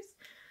these.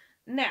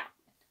 Now,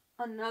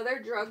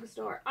 another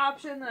drugstore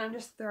option that I'm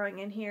just throwing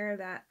in here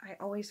that I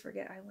always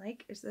forget I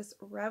like is this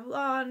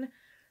Revlon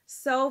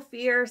So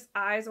Fierce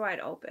Eyes Wide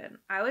Open.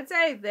 I would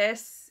say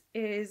this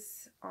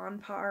is on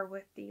par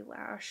with the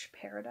Lash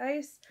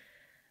Paradise.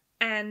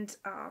 And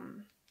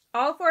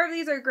all four of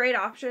these are great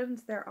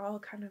options. They're all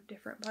kind of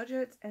different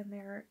budgets and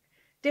they're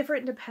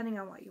different depending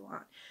on what you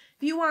want.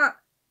 If you want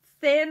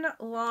thin,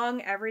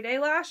 long, everyday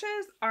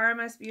lashes,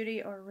 RMS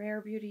Beauty or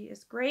Rare Beauty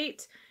is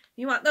great. If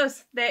you want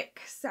those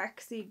thick,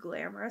 sexy,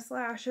 glamorous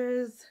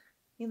lashes,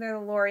 either the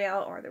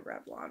L'Oreal or the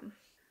Revlon.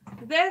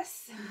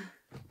 This,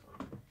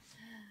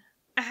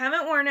 I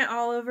haven't worn it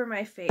all over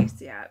my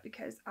face yet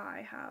because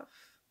I have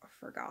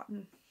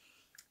forgotten.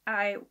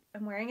 I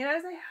am wearing it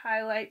as a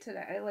highlight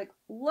today. Like,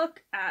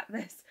 look at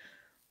this.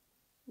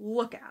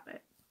 Look at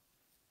it.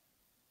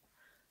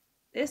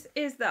 This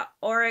is the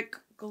Auric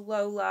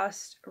Glow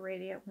Lust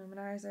Radiant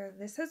Luminizer.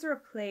 This has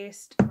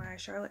replaced my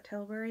Charlotte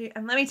Tilbury.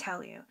 And let me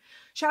tell you,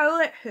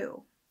 Charlotte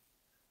who?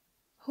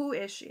 Who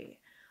is she?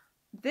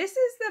 This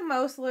is the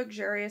most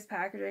luxurious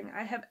packaging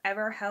I have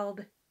ever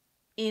held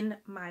in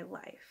my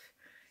life.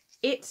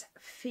 It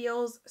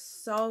feels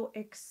so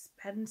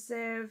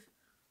expensive.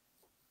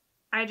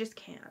 I just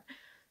can't.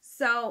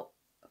 So,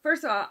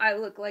 first of all, I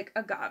look like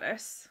a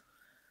goddess.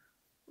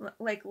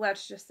 Like,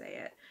 let's just say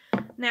it.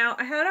 Now,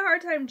 I had a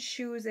hard time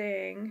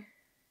choosing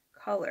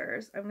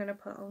colors. I'm going to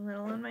put a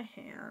little on my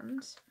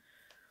hand.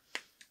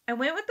 I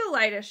went with the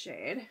lightest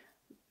shade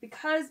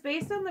because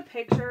based on the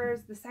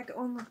pictures, the second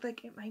one looked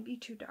like it might be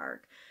too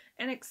dark.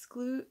 And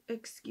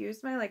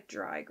excuse my, like,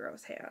 dry,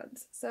 gross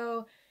hands.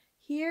 So,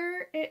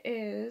 here it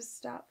is.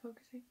 Stop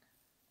focusing.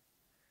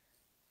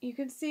 You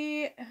can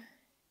see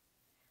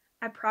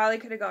I probably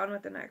could have gone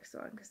with the next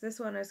one because this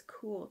one is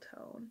cool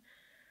tone.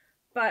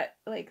 But,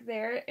 like,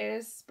 there it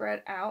is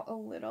spread out a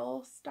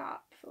little.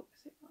 Stop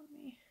focusing on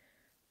me.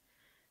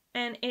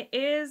 And it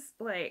is,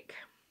 like,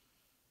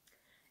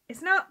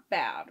 it's not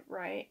bad,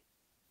 right?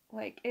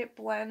 Like, it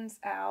blends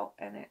out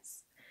and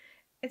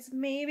it's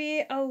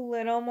maybe a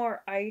little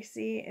more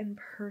icy in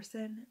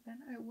person than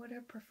I would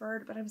have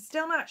preferred. But I'm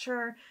still not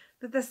sure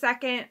that the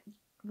second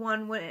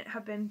one wouldn't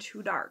have been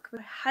too dark. But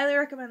I highly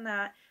recommend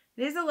that.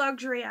 It is a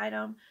luxury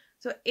item,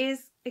 so it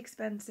is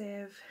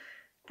expensive.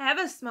 I have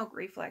a smoke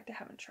reflect I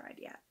haven't tried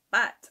yet.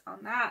 But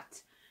on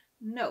that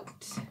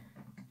note,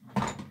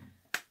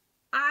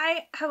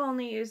 I have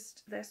only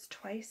used this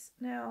twice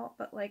now,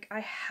 but like I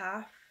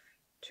have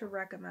to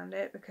recommend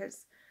it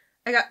because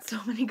I got so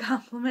many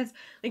compliments.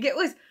 Like it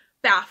was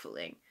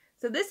baffling.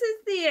 So this is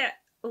the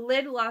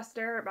Lid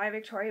Luster by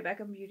Victoria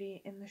Beckham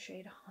Beauty in the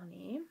shade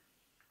Honey.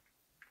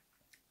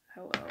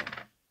 I will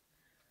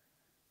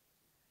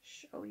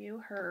show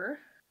you her.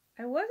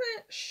 I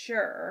wasn't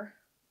sure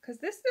because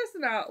this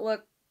does not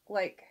look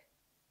like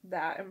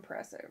that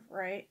impressive,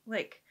 right?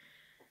 Like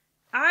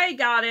I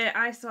got it,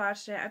 I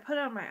swatched it, I put it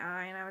on my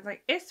eye and I was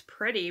like, it's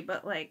pretty,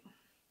 but like,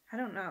 I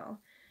don't know.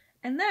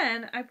 And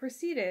then I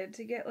proceeded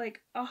to get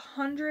like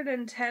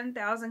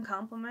 110,000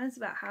 compliments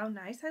about how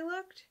nice I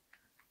looked.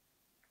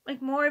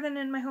 Like more than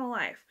in my whole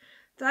life.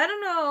 So I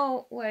don't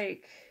know,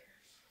 like,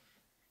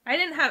 I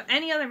didn't have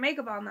any other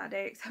makeup on that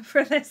day except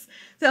for this.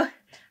 So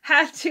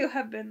had to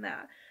have been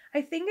that.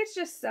 I think it's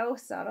just so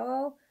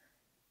subtle.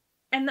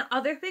 And the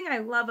other thing I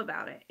love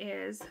about it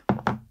is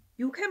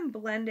you can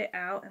blend it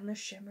out and the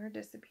shimmer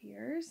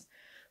disappears,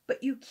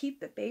 but you keep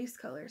the base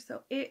color.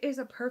 So it is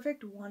a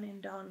perfect one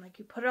and done. Like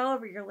you put it all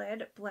over your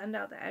lid, blend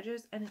out the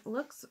edges, and it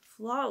looks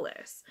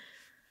flawless.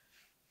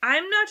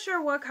 I'm not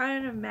sure what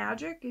kind of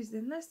magic is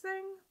in this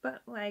thing,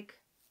 but like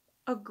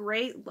a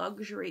great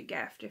luxury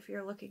gift if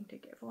you're looking to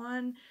give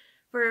one.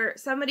 For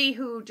somebody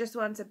who just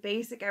wants a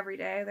basic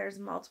everyday, there's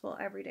multiple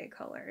everyday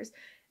colors.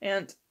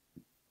 And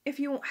if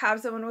you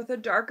have someone with a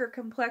darker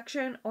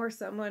complexion or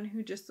someone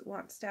who just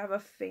wants to have a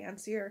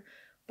fancier,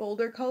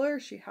 bolder color,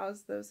 she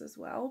has those as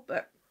well.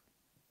 But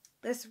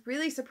this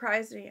really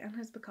surprised me and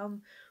has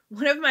become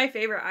one of my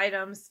favorite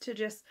items to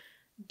just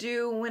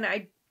do when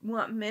I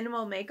want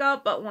minimal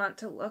makeup but want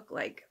to look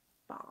like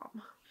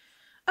bomb.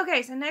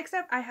 Okay, so next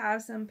up I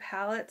have some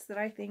palettes that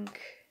I think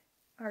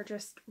are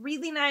just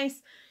really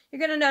nice. You're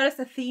going to notice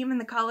a theme in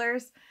the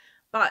colors.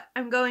 But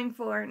I'm going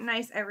for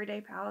nice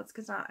everyday palettes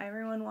because not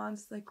everyone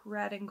wants like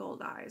red and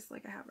gold eyes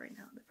like I have right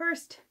now. The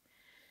first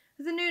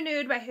is a new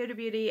nude by Huda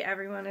Beauty.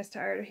 Everyone is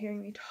tired of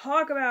hearing me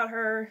talk about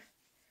her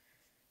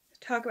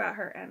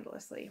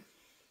endlessly.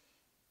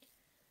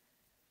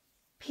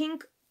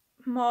 Pink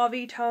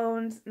mauve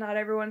tones, not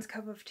everyone's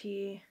cup of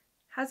tea.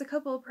 Has a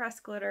couple of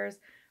pressed glitters,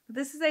 but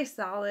this is a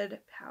solid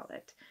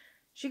palette.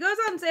 She goes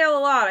on sale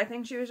a lot. I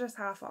think she was just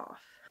half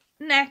off.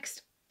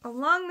 Next,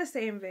 along the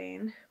same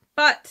vein,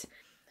 but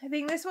I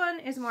think this one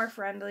is more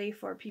friendly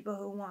for people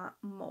who want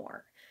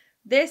more.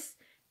 This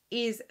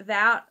is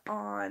that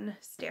on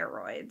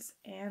steroids,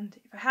 and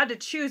if I had to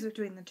choose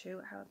between the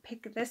two, I would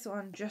pick this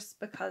one just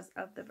because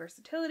of the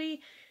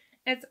versatility.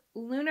 It's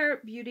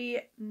Lunar Beauty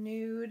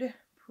Nude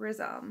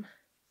Prism.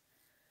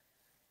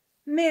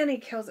 Man, he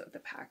kills it with the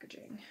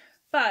packaging.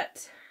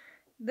 But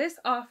this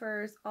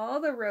offers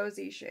all the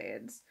rosy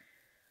shades,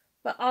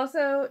 but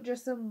also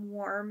just some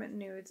warm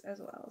nudes as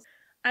well.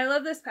 I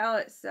love this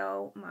palette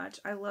so much.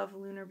 I love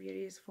Lunar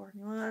Beauty's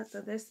formula.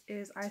 So this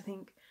is, I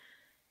think,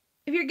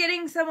 if you're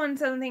getting someone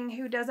something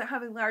who doesn't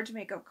have a large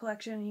makeup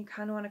collection and you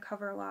kind of want to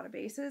cover a lot of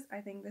bases,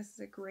 I think this is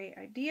a great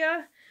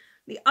idea.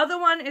 The other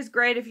one is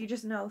great if you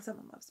just know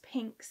someone loves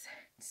pinks.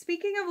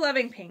 Speaking of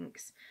loving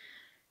pinks,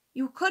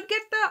 you could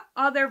get the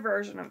other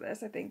version of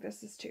this. I think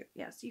this is two.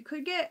 Yes, you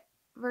could get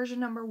version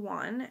number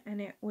 1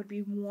 and it would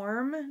be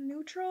warm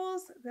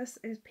neutrals. This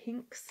is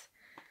pinks,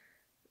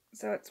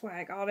 so that's why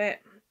I got it.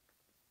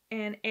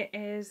 And it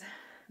is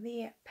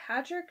the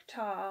Patrick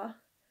Ta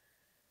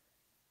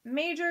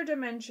Major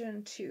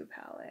Dimension 2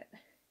 palette.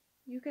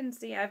 You can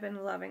see I've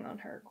been loving on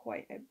her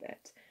quite a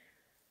bit.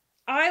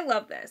 I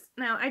love this.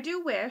 Now, I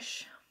do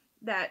wish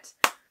that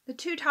the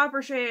 2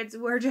 topper shades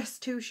were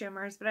just 2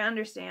 shimmers, but I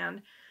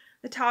understand.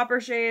 The topper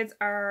shades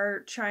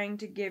are trying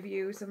to give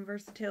you some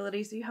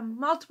versatility, so you have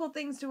multiple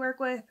things to work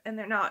with, and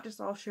they're not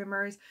just all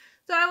shimmers.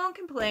 So I won't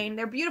complain.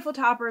 They're beautiful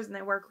toppers, and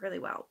they work really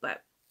well,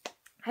 but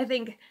I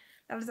think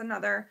that was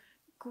another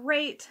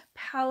great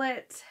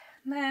palette.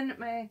 And then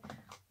my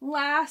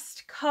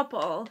last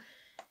couple,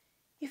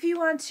 if you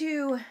want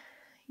to,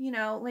 you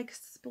know, like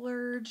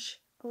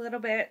splurge a little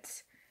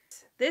bit,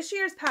 this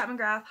year's Pat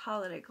McGrath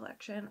Holiday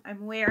Collection,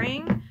 I'm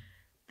wearing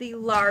the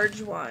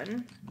large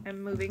one.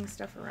 I'm moving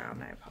stuff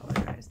around, I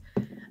apologize.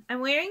 I'm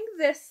wearing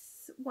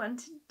this one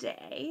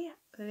today.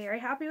 I'm very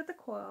happy with the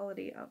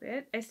quality of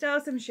it. I still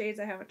have some shades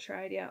I haven't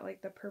tried yet,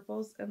 like the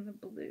purples and the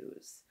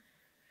blues.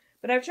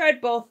 But I've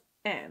tried both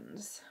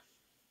ends.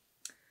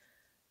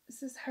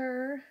 This is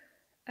her.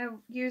 I've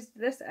used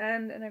this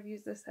end and I've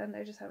used this end.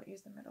 I just haven't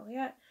used the middle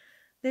yet.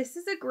 This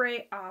is a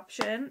great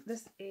option.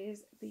 This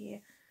is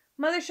the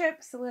Mothership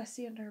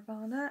Celestia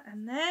Nirvana.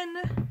 And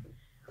then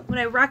what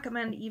I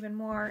recommend even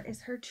more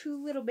is her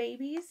 2 little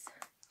babies.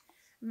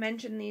 I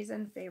mentioned these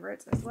in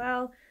favorites as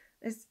well.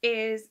 This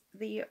is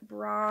the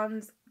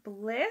Bronze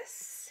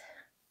Bliss.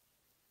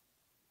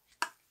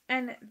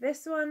 And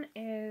this one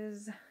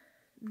is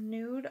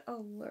Nude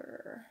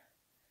Allure.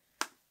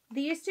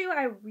 These 2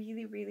 I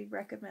really, really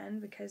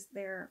recommend because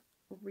they're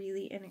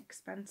really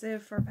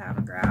inexpensive for Pat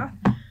McGrath.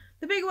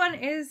 The big one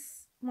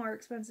is more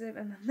expensive,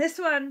 and then this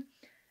one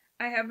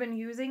I have been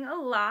using a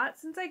lot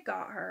since I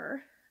got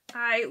her.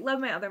 I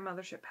love my other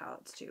Mothership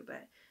palettes too, but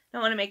I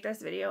don't want to make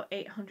this video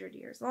 800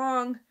 years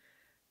long.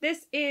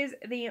 This is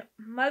the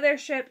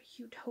Mothership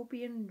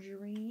Utopian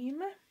Dream.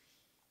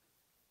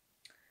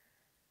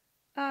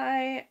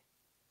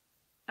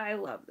 I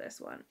love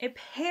this one. It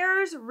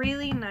pairs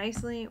really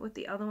nicely with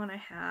the other one I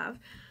have.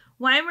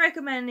 Why I'm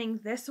recommending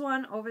this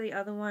one over the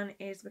other one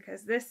is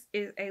because this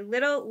is a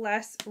little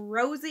less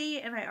rosy,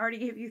 and I already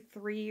gave you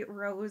 3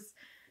 rose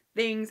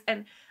things,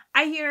 and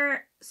I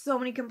hear so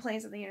many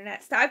complaints on the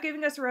internet. Stop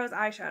giving us rose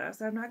eyeshadow.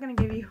 So I'm not going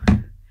to give you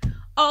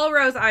all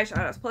rose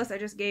eyeshadows. Plus, I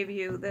just gave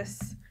you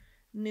this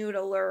Nude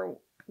Allure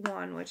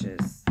one, which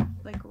is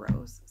like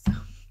rose. So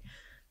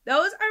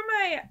those are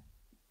my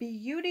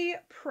beauty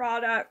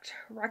product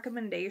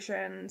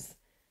recommendations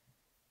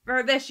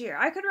for this year.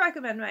 I could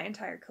recommend my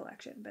entire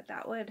collection, but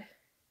that would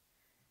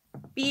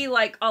be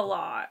like a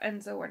lot,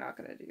 and so we're not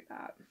going to do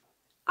that.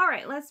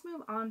 Alright, let's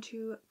move on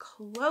to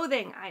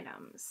clothing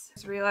items. I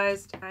just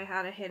realized I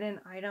had a hidden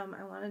item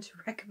I wanted to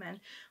recommend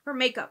for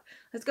makeup.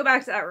 Let's go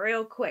back to that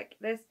real quick.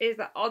 This is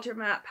the Ultra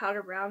Matte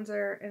Powder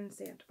Bronzer in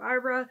Santa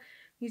Barbara.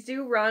 These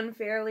do run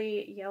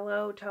fairly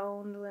yellow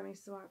toned. Let me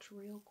swatch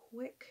real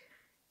quick.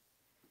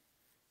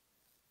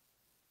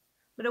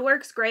 But it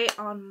works great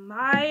on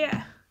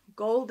my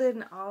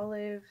golden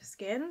olive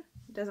skin.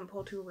 It doesn't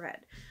pull too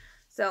red.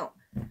 So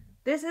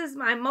this is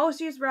my most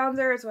used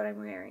bronzer. It's what I'm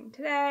wearing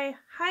today.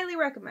 Highly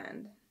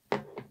recommend.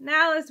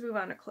 Now let's move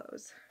on to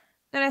clothes.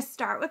 I'm going to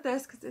start with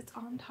this because it's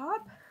on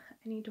top.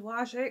 I need to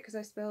wash it because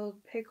I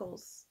spilled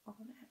pickles on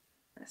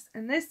it.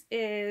 And this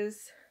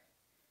is,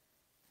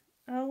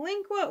 I'll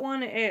link what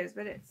one it is,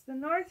 but it's the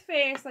North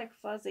Face like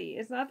fuzzy.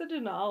 It's not the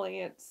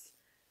Denali. It's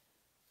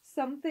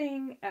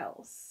something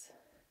else.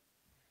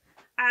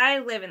 I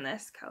live in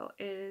this coat.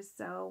 It is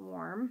so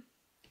warm.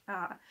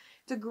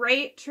 It's a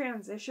great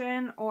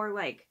transition, or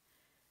like,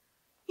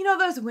 you know,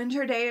 those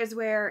winter days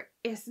where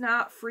it's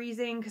not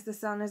freezing because the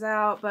sun is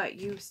out, but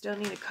you still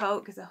need a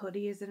coat because a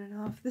hoodie isn't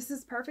enough. This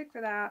is perfect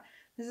for that.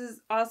 This is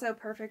also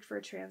perfect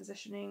for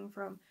transitioning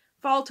from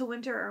fall to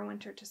winter or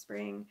winter to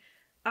spring.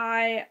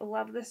 I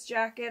love this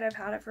jacket. I've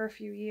had it for a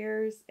few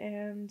years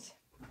and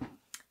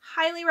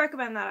highly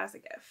recommend that as a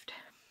gift.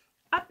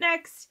 Up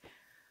next,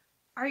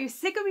 are you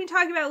sick of me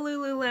talking about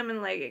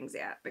Lululemon leggings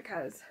yet?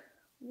 Because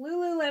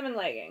Lululemon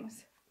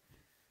leggings,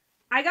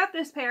 I got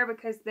this pair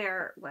because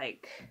they're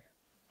like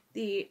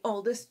the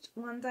oldest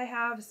ones I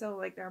have, so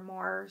like they're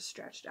more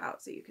stretched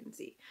out so you can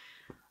see.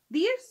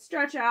 These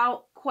stretch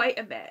out quite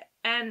a bit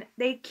and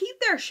they keep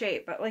their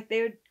shape, but like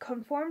they would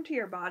conform to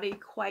your body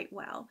quite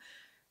well.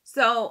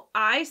 So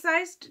I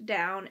sized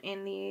down,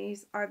 and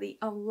these are the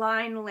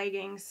Align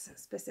leggings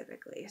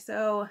specifically.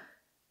 So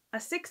a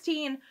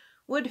 16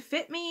 would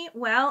fit me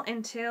well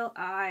until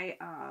I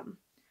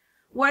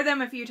wore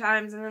them a few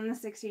times, and then the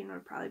 16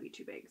 would probably be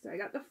too big. So I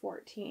got the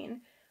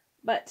 14.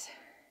 But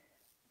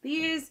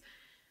these,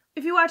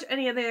 if you watch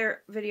any of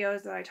their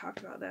videos that I talked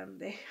about them,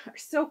 they are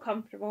so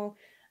comfortable.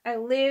 I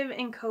live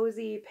in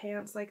cozy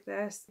pants like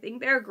this. I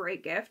think they're a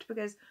great gift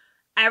because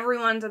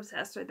everyone's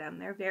obsessed with them.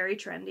 They're very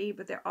trendy,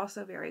 but they're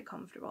also very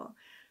comfortable.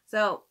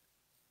 So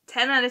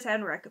 10 out of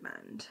 10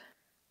 recommend.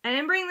 I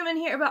didn't bring them in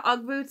here about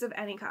Ugg boots of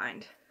any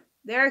kind.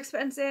 They're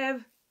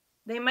expensive.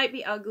 They might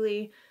be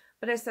ugly,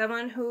 but as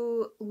someone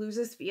who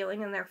loses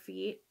feeling in their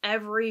feet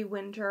every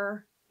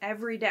winter,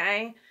 every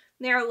day,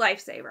 they're a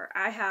lifesaver.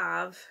 I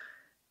have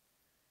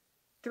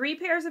 3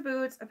 pairs of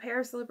boots, a pair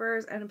of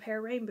slippers, and a pair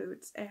of rain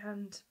boots,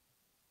 and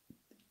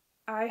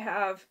I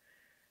have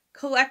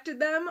collected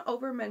them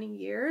over many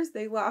years.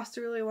 They last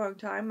a really long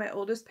time. My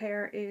oldest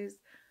pair is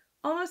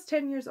almost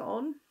 10 years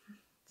old,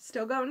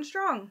 still going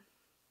strong.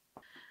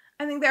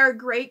 I think they're a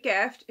great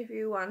gift if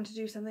you want to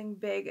do something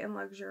big and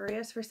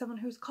luxurious for someone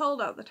who's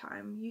cold all the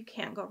time. You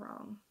can't go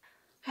wrong.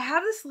 I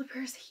have the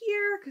slippers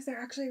here because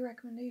they're actually a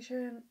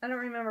recommendation. I don't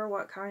remember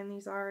what kind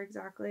these are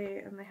exactly,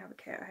 and they have a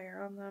cat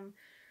hair on them.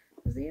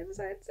 Does the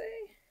inside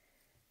say?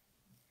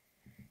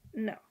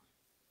 No.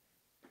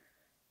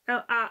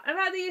 Oh, I've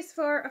had these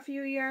for a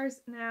few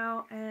years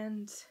now,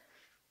 and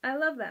I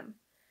love them.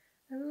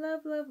 I love,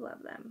 love,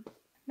 love them.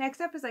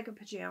 Next up is like a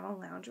pajama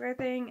loungewear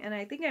thing, and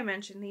I think I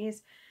mentioned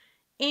these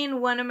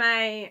in one of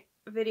my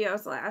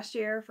videos last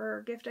year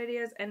for gift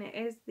ideas, and it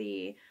is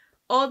the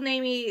Old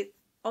Navy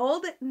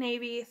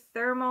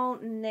thermal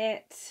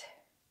knit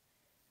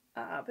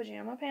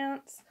pajama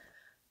pants.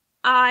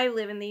 I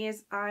live in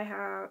these. I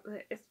have,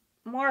 it's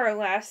more or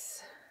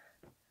less,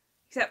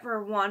 except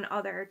for one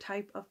other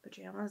type of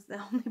pajamas,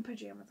 the only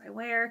pajamas I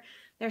wear.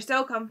 They're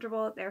so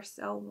comfortable. They're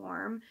so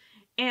warm.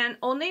 And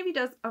Old Navy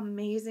does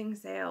amazing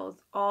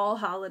sales all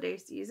holiday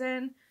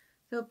season.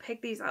 So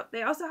pick these up.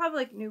 They also have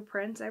like new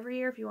prints every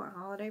year if you want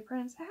holiday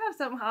prints. I have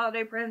some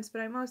holiday prints,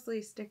 but I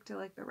mostly stick to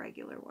like the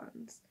regular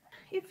ones.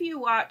 If you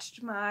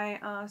watched my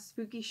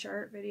spooky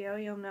shirt video,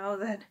 you'll know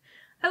that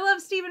I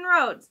love Stephen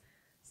Rhodes.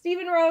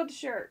 Stephen Rhodes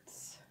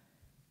shirts.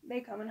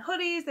 They come in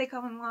hoodies. They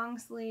come in long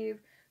sleeve.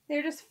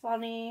 They're just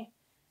funny.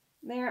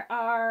 There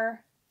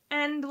are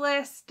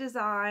endless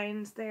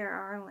designs. There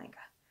are like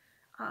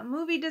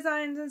movie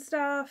designs and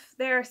stuff.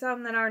 There are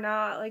some that are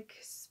not like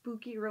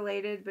spooky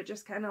related, but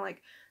just kind of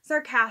like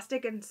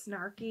sarcastic and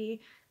snarky.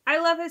 I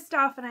love his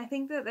stuff, and I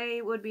think that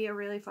they would be a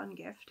really fun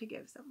gift to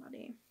give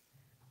somebody.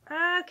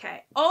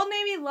 Okay, Old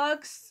Navy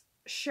Luxe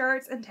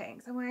shirts and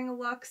tanks. I'm wearing a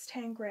Luxe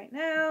tank right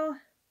now,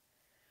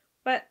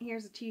 but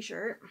here's a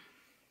t-shirt.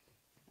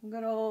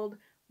 Good old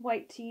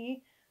white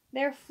tee.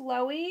 They're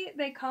flowy.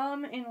 They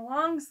come in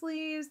long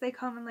sleeves. They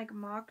come in like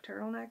mock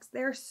turtlenecks.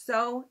 They're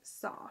so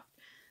soft.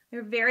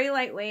 They're very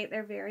lightweight.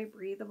 They're very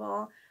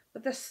breathable.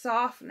 But the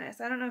softness,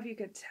 I don't know if you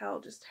could tell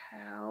just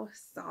how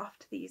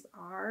soft these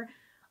are.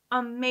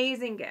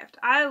 Amazing gift.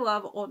 I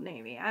love Old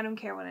Navy. I don't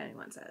care what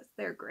anyone says.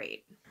 They're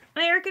great.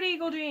 American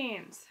Eagle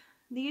jeans.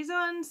 These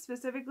ones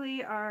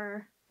specifically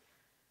are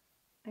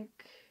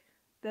like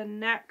the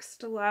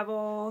next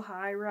level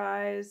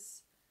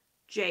high-rise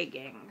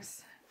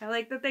jeggings. I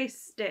like that they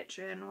stitch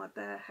in what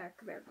the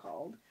heck they're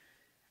called.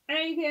 I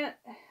know you can't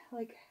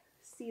like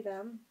see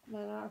them,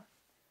 but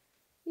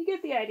you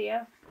get the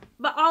idea.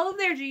 But all of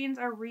their jeans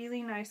are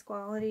really nice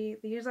quality.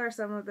 These are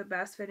some of the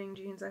best fitting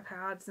jeans I've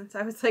had since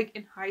I was like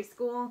in high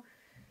school.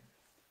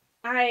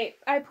 I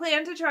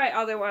plan to try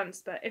other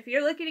ones, but if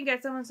you're looking to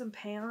get someone some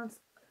pants,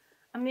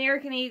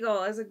 American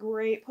Eagle is a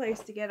great place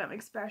to get them,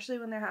 especially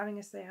when they're having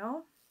a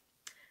sale.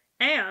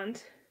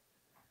 And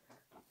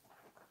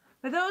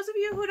for those of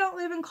you who don't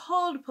live in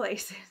cold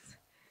places,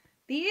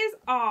 these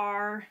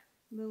are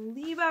the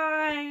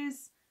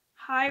Levi's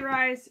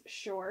high-rise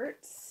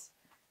shorts.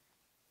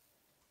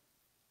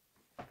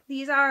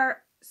 These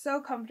are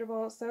so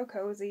comfortable, so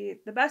cozy.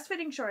 The best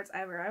fitting shorts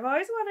ever. I've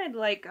always wanted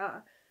like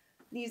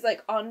these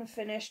like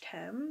unfinished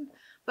hem,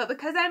 but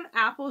because I'm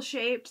apple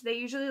shaped, they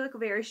usually look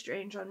very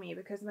strange on me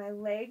because my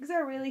legs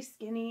are really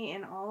skinny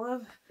and all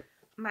of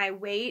my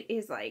weight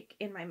is like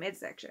in my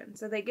midsection.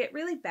 So they get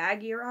really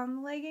baggy around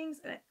the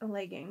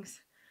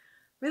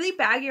really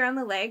baggy around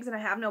the legs, and I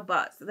have no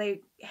butt, so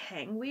they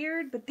hang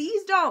weird, but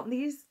these don't.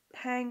 These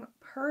hang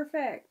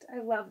perfect.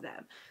 I love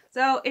them.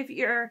 So if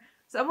you're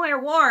somewhere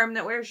warm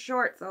that wears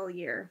shorts all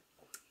year,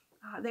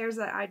 there's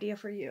an idea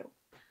for you.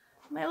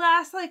 My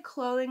last like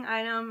clothing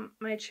item,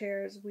 my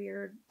chair is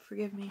weird,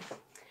 forgive me,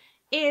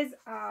 is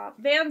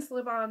Vans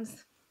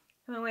slip-ons.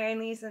 I've been wearing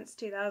these since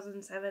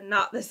 2007.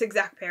 Not this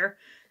exact pair.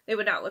 They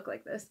would not look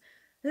like this.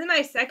 This is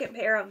my second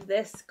pair of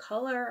this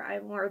color. I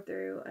wore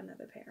through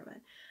another pair of it.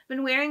 I've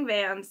been wearing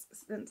Vans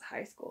since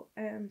high school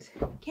and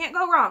can't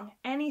go wrong.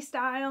 Any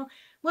style.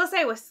 We'll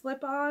say with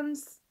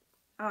slip-ons,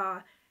 I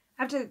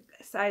have to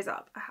size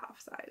up a half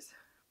size.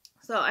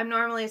 So I'm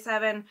normally a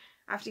 7.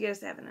 I have to get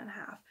a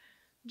 7.5.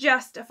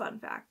 Just a fun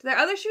fact. There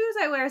are other shoes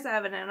I wear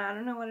 7 and I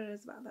don't know what it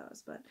is about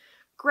those, but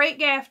great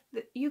gift.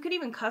 You could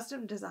even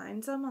custom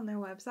design some on their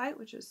website,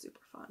 which is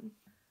super fun.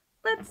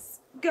 Let's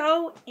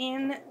go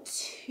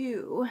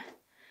into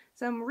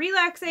some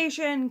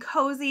relaxation,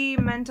 cozy,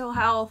 mental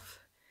health,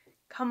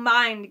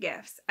 combined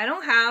gifts. I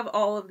don't have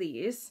all of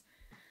these.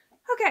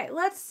 Okay,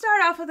 let's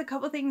start off with a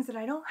couple things that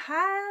I don't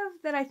have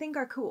that I think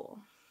are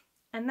cool.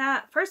 And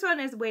that first one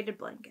is weighted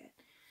blanket.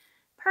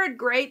 Heard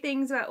great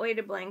things about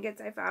weighted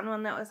blankets. I found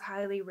one that was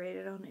highly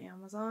rated on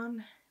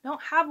Amazon. I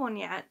don't have one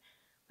yet,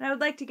 but I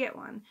would like to get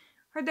one.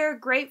 Heard they're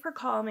great for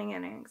calming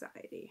and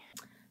anxiety.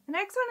 The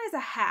next one is a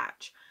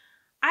hatch.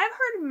 I've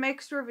heard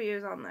mixed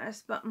reviews on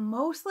this, but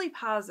mostly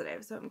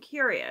positive, so I'm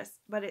curious,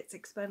 but it's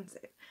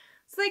expensive.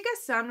 It's like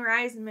a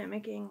sunrise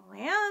mimicking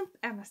lamp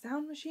and a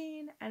sound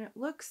machine, and it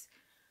looks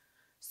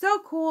so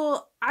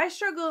cool. I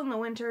struggle in the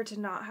winter to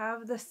not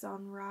have the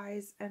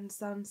sunrise and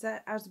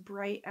sunset as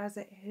bright as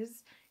it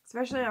is,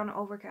 especially on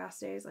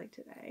overcast days like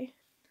today.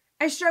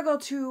 I struggle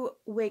to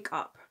wake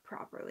up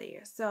properly,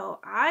 so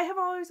I have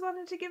always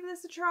wanted to give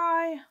this a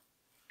try.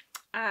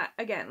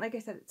 Again, like I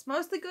said, it's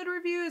mostly good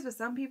reviews, but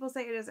some people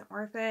say it isn't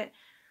worth it.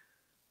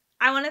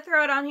 I want to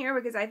throw it on here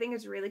because I think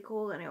it's really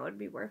cool and it would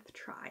be worth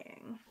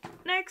trying.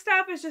 Next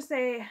up is just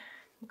a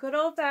good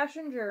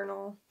old-fashioned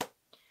journal.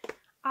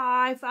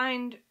 I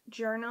find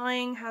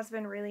journaling has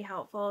been really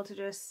helpful to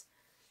just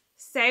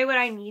say what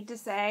I need to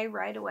say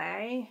right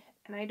away,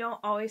 and I don't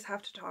always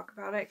have to talk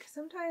about it because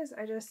sometimes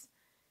it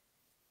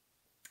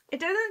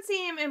doesn't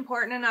seem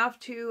important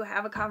enough to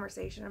have a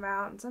conversation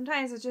about, and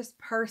sometimes it's just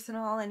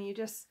personal and you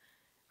just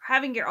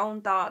having your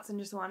own thoughts and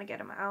just want to get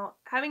them out.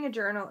 Having a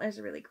journal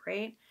is really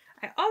great.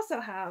 I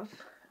also have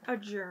a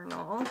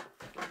journal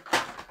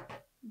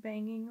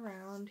banging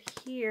around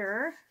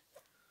here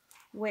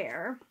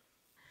where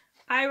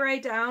I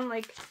write down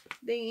like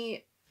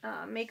the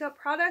makeup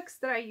products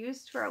that I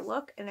used for a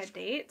look and a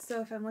date. So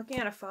if I'm looking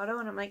at a photo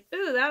and I'm like,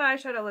 ooh, that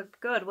eyeshadow looked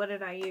good, what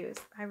did I use?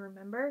 I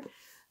remember.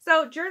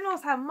 So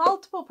journals have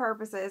multiple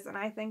purposes and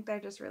I think they're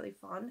just really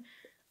fun.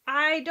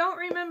 I don't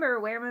remember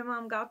where my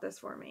mom got this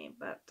for me,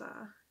 but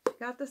she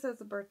got this as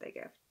a birthday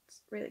gift.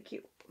 It's really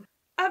cute.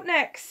 Up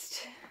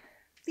next,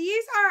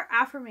 these are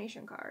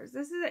affirmation cards.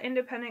 This is an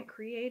independent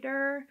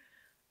creator.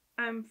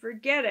 I'm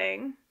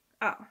forgetting.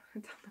 Oh,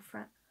 it's on the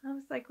front. I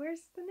was like, where's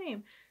the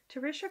name?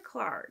 Tarisha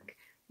Clark.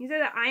 These are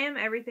the I Am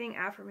Everything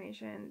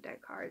affirmation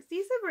deck cards.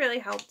 These have really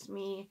helped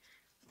me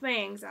with my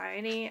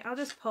anxiety. I'll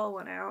just pull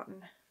one out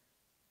and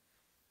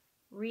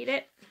read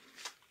it.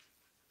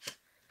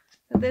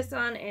 So this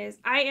one is,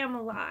 I am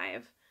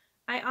alive.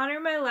 I honor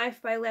my life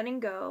by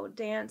letting go,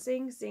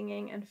 dancing,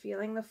 singing, and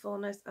feeling the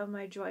fullness of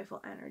my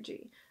joyful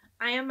energy.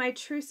 I am my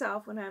true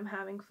self when I'm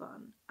having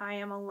fun. I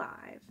am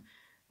alive.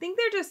 I think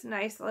they're just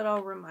nice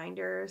little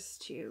reminders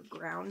to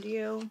ground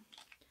you.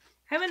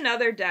 I have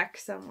another deck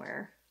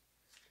somewhere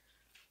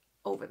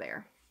over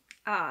there.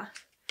 I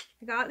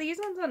got these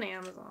ones on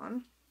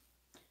Amazon,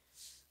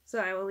 so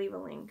I will leave a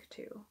link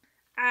too.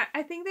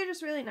 I think they're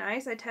just really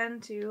nice. I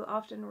tend to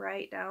often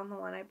write down the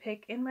one I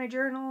pick in my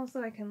journal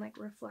so I can like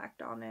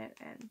reflect on it,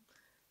 and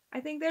I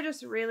think they're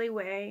just a really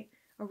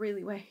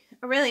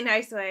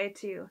nice way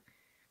to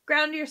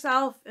ground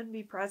yourself and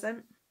be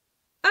present.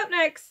 Up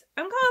next,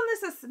 I'm calling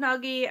this a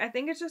Snuggie. I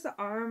think it's just an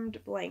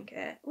armed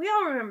blanket. We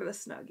all remember the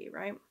Snuggie,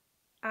 right?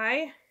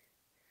 I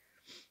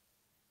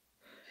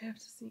have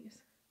to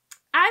sneeze.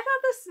 I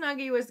thought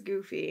the Snuggie was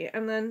goofy,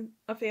 and then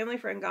a family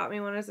friend got me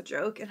one as a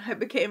joke, and I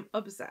became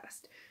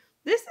obsessed.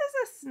 This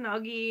is a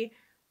Snuggie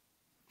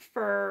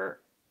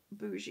for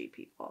bougie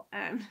people,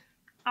 and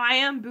I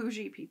am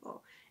bougie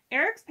people.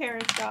 Eric's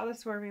parents got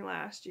this for me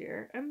last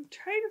year. I'm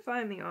trying to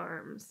find the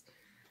arms.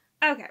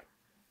 Okay,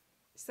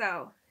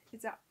 so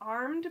it's an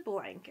armed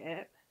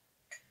blanket,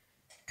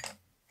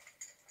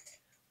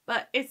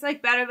 but it's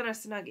like better than a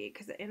Snuggie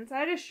because the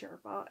inside is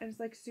Sherpa and it's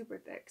like super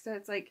thick. So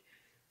it's like,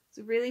 it's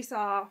really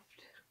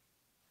soft.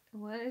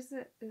 What is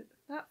it?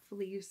 It's not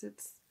fleece,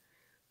 it's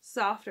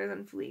softer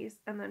than fleece,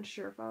 and then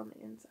Sherpa on the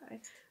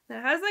inside. And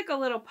it has like a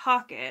little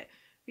pocket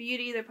for you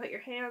to either put your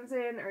hands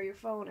in or your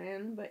phone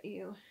in, but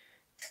you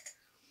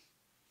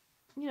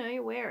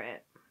wear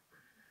it.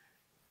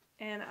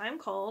 And I'm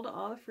cold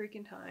all the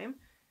freaking time.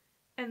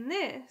 And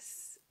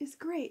this is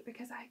great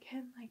because I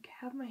can like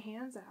have my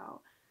hands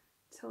out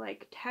to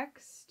like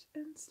text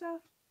and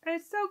stuff. And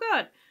it's so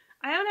good.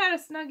 I haven't had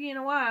a Snuggie in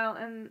a while,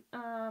 and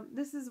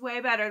this is way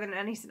better than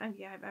any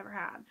Snuggie I've ever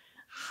had.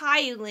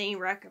 Highly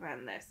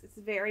recommend this. It's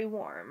very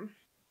warm.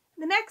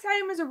 The next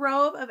item is a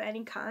robe of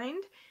any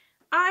kind.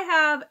 I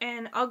have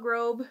an UGG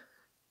robe.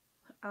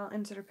 I'll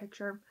insert a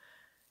picture.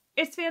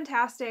 It's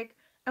fantastic.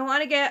 I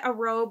want to get a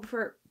robe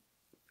for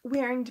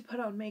wearing to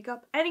put on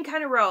makeup. Any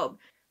kind of robe.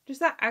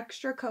 Just that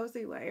extra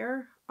cozy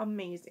layer.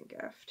 Amazing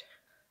gift.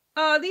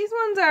 These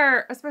ones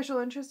are a special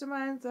interest of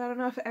mine, so I don't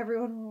know if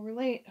everyone will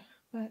relate,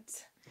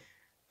 but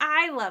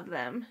I love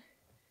them.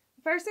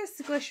 First is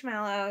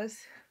Squishmallows.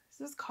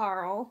 This is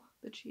Carl,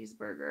 the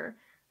cheeseburger.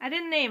 I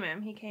didn't name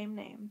him, he came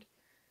named.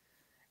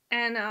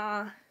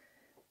 And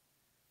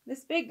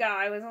this big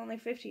guy was only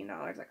 $15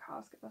 at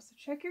Costco, so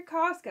check your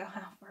Costco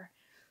out for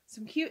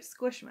some cute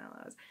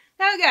Squishmallows.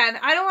 Now again,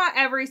 I don't want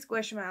every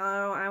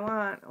Squishmallow. I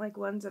want like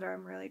ones that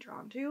I'm really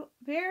drawn to.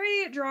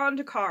 Very drawn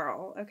to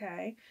Carl,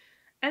 okay?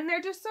 And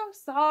they're just so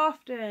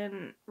soft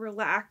and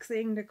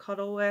relaxing to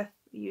cuddle with,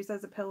 use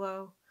as a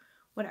pillow,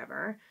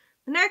 whatever.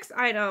 The next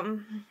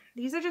item,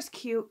 these are just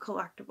cute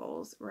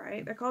collectibles,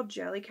 right? They're called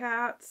Jelly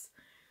Cats.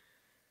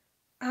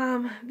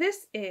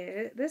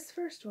 This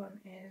first one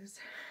is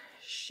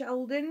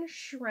Sheldon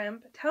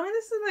Shrimp. Tell me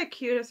this is the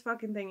cutest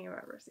fucking thing you've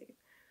ever seen.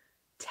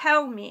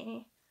 Tell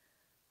me.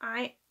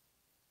 I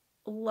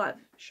love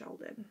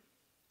Sheldon.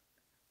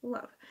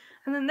 Love.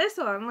 And then this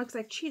one looks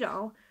like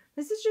Cheeto.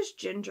 This is just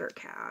Ginger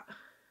Cat.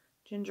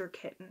 Ginger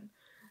Kitten.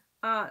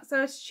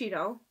 So it's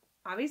Cheeto.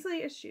 Obviously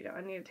it's Cheeto.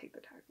 I need to take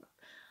the tag off.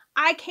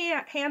 I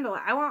can't handle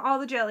it. I want all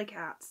the Jelly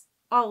Cats.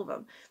 All of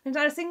them. There's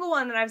not a single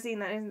one that I've seen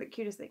that isn't the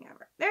cutest thing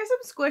ever. There's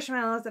some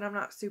Squishmallows that I'm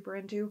not super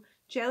into.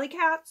 Jelly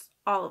Cats,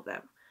 all of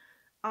them.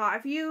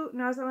 If you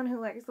know someone who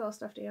likes little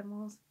stuffed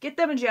animals, get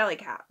them a Jelly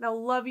Cat.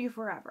 They'll love you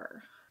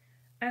forever.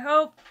 I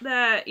hope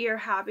that you're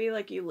happy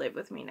like you live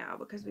with me now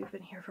because we've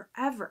been here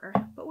forever.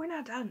 But we're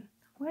not done.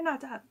 We're not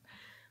done.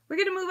 We're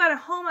going to move on to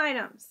home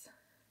items.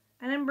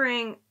 I didn't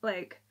bring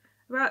like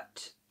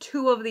about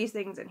 2 of these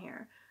things in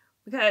here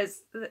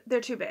because they're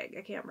too big.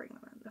 I can't bring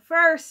them in. The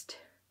first,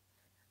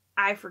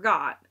 I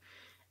forgot.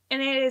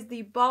 And it is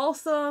the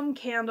Balsam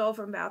Candle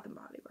from Bath &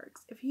 Body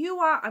Works. If you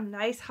want a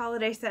nice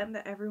holiday scent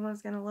that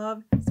everyone's going to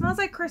love, it smells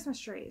like Christmas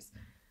trees.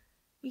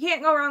 You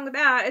can't go wrong with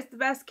that. It's the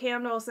best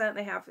candle scent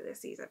they have for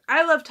this season.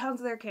 I love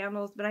tons of their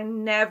candles, but I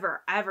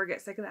never, ever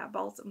get sick of that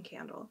Balsam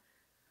Candle.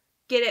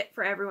 Get it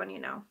for everyone you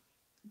know.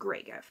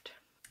 Great gift.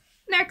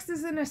 Next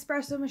is an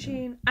espresso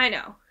machine. I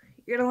know.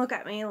 You're going to look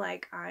at me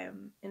like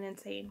I'm an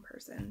insane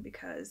person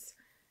because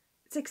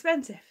it's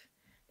expensive.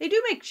 They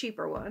do make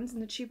cheaper ones,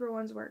 and the cheaper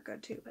ones work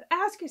good too. But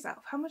ask yourself,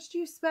 how much do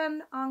you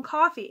spend on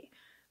coffee?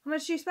 How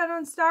much do you spend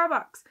on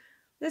Starbucks?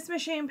 This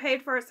machine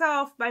paid for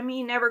itself by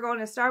me never going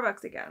to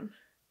Starbucks again.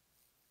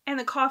 And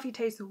the coffee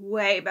tastes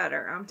way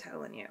better, I'm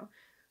telling you.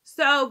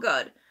 So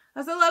good. I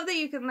also love that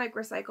you can like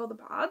recycle the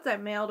pods. I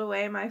mailed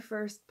away my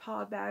first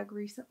pod bag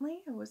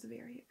recently. It was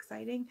very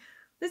exciting.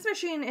 This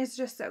machine is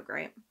just so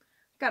great.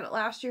 Got it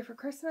last year for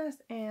Christmas,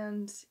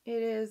 and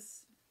it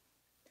is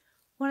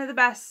one of the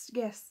best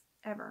gifts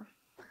ever.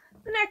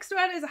 The next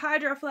one is a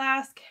Hydro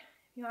flask.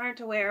 If you aren't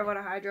aware of what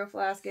a Hydro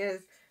flask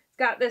is, it's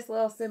got this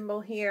little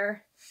symbol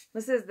here.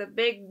 This is the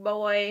big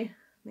boy.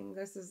 I think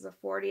this is a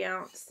 40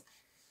 ounce.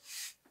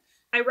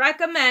 I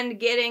recommend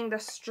getting the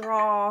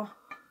straw.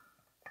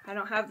 I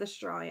don't have the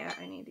straw yet.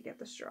 I need to get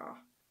the straw.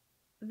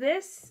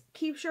 This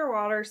keeps your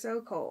water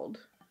so cold.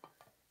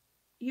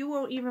 You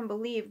won't even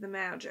believe the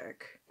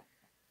magic.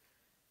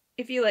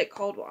 If you like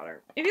cold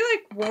water. If you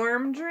like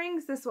warm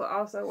drinks, this will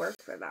also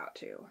work for that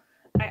too.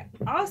 I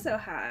also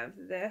have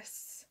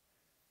this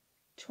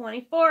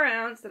 24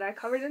 ounce that I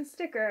covered in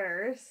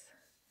stickers.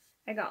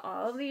 I got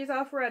all of these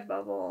off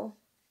Redbubble.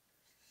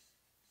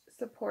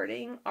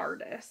 Supporting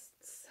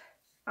artists.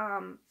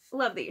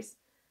 Love these.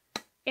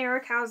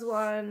 Eric has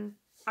one.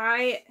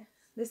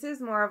 This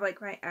is more of like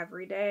my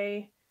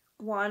everyday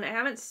one. I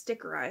haven't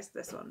stickerized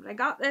this one, but I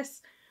got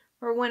this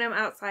for when I'm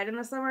outside in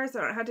the summer, so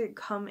I don't have to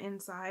come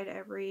inside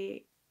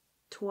every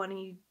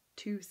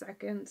 22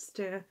 seconds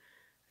to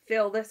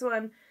fill this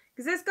one.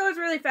 Because this goes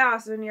really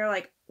fast when you're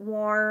like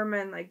warm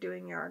and like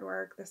doing yard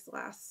work. This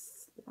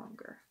lasts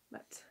longer.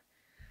 But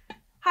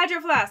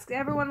Hydro flask.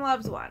 Everyone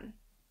loves one.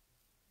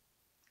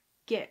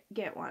 Get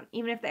one.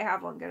 Even if they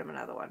have one, get them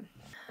another one.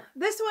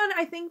 This one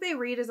I think they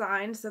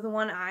redesigned, so the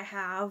one I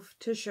have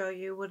to show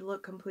you would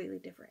look completely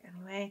different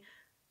anyway.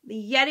 The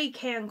Yeti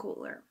can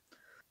cooler.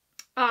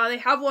 They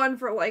have one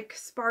for like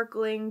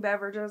sparkling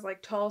beverages,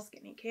 like tall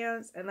skinny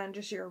cans, and then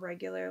just your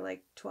regular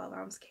like 12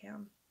 ounce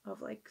can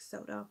of like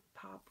soda,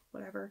 pop,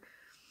 whatever.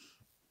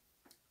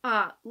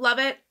 Love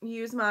it.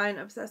 Use mine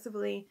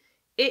obsessively.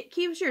 It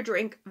keeps your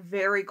drink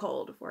very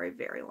cold for a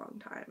very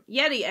long time.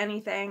 Yeti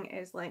anything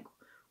is like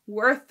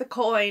worth the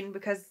coin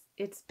because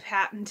it's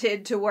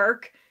patented to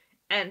work,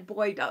 and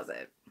boy does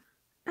it.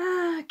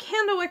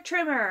 Candle wick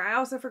trimmer. I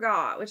also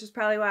forgot, which is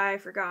probably why I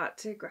forgot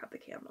to grab the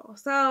candle.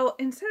 So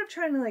instead of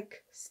trying to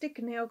like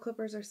stick nail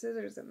clippers or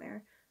scissors in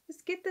there,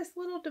 just get this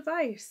little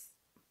device.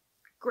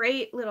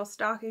 Great little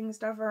stocking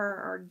stuffer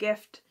or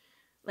gift.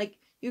 Like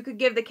you could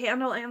give the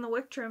candle and the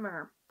wick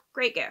trimmer.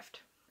 Great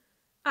gift.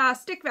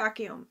 Stick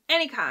vacuum.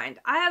 Any kind.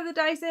 I have the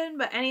Dyson,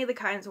 but any of the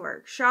kinds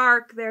work.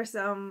 Shark, there's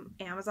some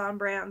Amazon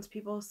brands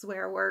people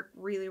swear work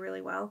really,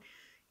 really well.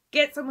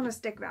 Get someone a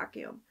stick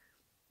vacuum.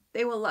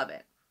 They will love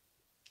it.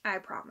 I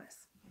promise.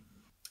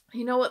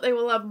 You know what they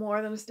will love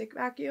more than a stick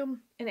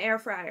vacuum? An air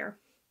fryer.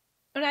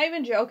 I'm not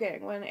even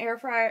joking. When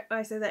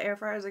I say that air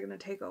fryers are going to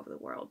take over the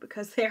world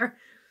because they're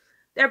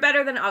They're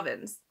better than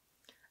ovens.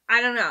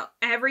 I don't know.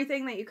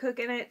 Everything that you cook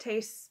in it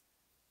tastes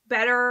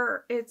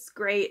better. It's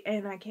great,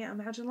 and I can't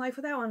imagine life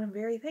without one. I'm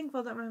very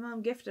thankful that my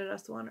mom gifted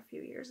us one a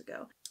few years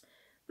ago.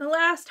 The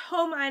last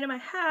home item I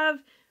have,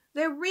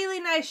 they're really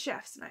nice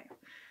chef's knife.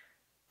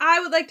 I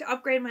would like to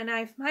upgrade my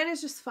knife. Mine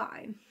is just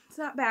fine. It's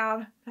not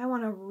bad, but I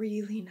want a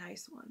really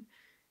nice one.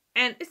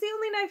 And it's the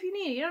only knife you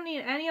need. You don't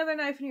need any other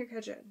knife in your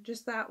kitchen.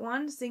 Just that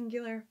one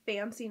singular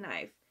fancy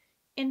knife.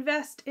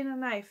 Invest in a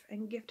knife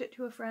and gift it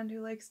to a friend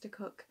who likes to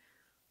cook.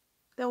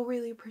 They'll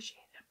really appreciate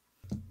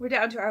it. We're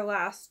down to our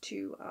last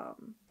two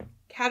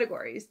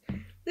categories.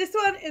 This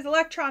one is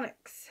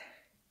electronics.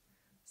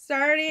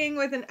 Starting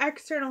with an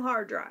external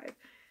hard drive.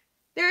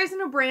 There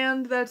isn't a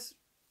brand that's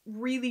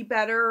really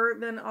better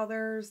than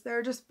others. There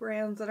are just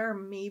brands that are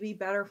maybe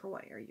better for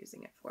what you're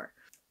using it for.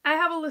 I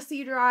have a Lush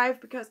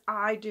drive because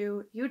I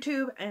do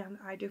YouTube and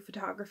I do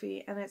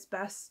photography, and it's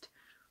best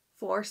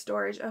for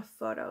storage of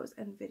photos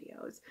and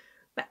videos.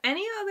 But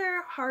any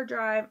other hard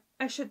drive,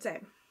 I should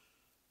say,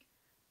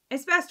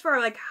 it's best for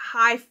like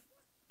high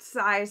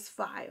size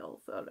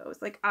file photos.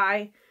 Like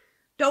I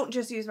don't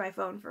just use my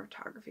phone for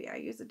photography. I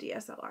use a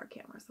DSLR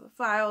camera. So the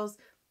files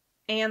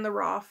and the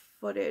raw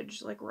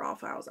footage, like raw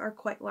files, are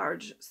quite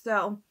large.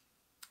 So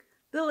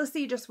the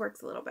Lush just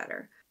works a little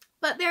better.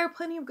 But there are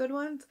plenty of good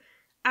ones.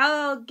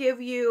 I'll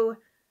give you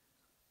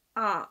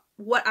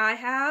what I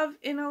have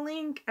in a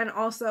link, and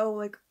also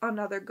like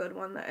another good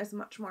one that is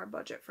much more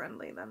budget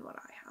friendly than what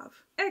I have.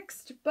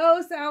 Next,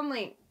 Bose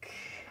SoundLink.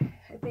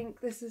 I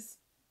think this is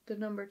the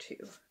number 2.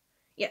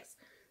 Yes,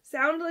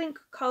 SoundLink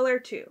Color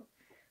 2.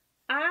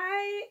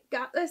 I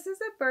got this as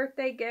a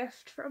birthday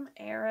gift from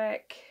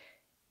Eric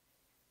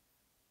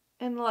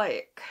in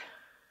like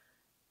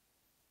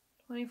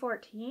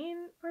 2014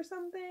 or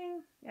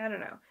something. I don't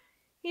know.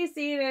 He's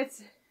seen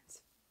it.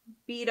 It's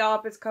beat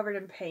up. It's covered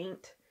in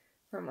paint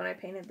from when I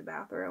painted the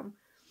bathroom.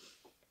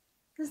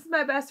 This is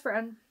my best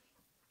friend.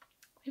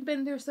 We've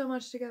been through so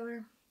much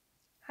together.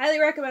 Highly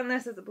recommend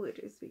this as a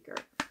Bluetooth speaker.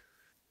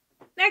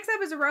 Next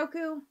up is a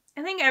Roku.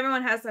 I think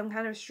everyone has some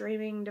kind of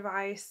streaming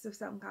device of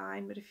some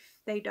kind, but if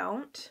they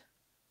don't,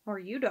 or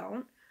you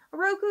don't, a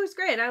Roku is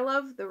great. I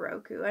love the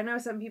Roku. I know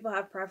some people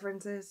have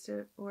preferences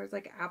to, or it's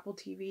like Apple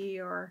TV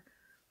or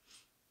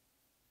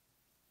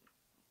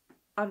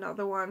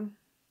another one.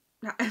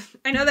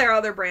 I know there are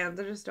other brands.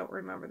 I just don't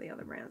remember the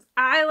other brands.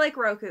 I like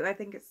Roku. I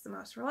think it's the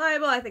most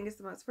reliable. I think it's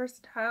the most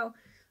versatile.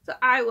 So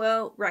I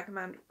will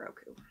recommend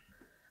Roku.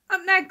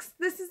 Up next,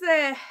 this is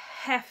a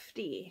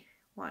hefty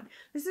one.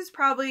 This is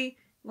probably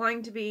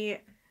going to be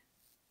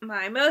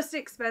my most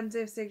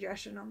expensive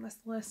suggestion on this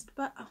list,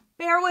 but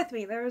bear with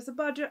me. There is a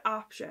budget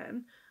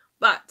option,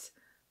 but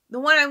the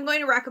one I'm going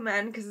to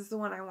recommend, because it's the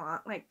one I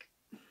want, like,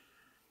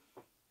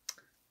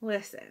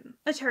 listen,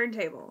 a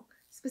turntable.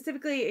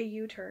 Specifically a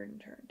U-turn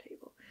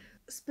turntable.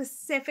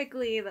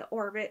 Specifically the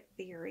Orbit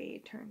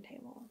Theory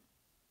turntable.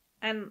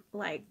 And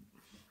like,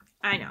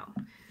 I know.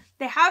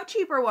 They have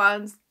cheaper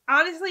ones.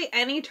 Honestly,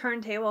 any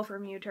turntable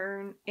from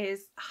U-turn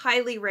is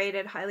highly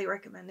rated, highly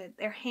recommended.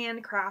 They're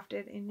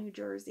handcrafted in New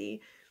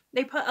Jersey.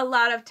 They put a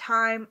lot of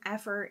time,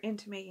 effort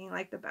into making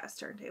like the best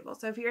turntable.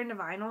 So if you're into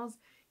vinyls,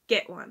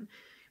 get one.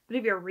 But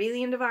if you're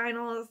really into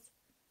vinyls,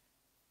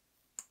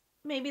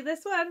 maybe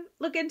this one.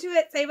 Look into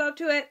it, save up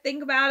to it,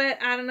 think about it.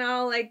 I don't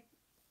know, like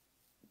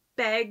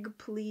beg,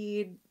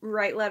 plead,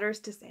 write letters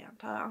to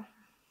Santa.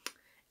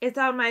 It's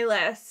on my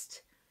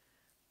list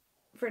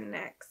for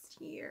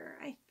next year,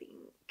 I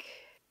think.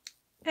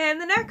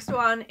 And the next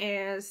one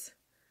is,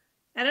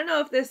 I don't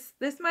know if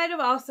this might have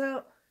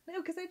also,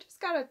 no, because I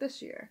just got it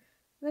this year.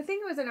 And I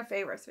think it was in a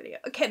favorites video,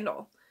 a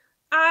Kindle.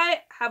 I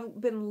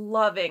have been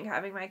loving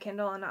having my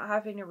Kindle and not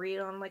having to read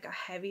on like a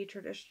heavy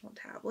traditional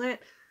tablet.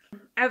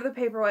 I have the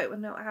Paperwhite with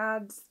no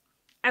ads.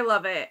 I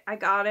love it. I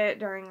got it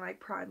during like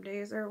Prime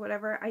Days or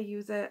whatever. I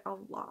use it a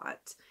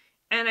lot.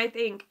 And I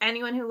think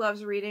anyone who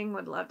loves reading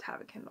would love to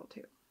have a Kindle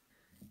too.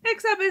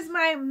 Next up is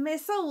my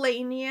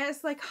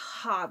miscellaneous like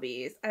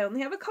hobbies. I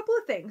only have a couple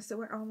of things, so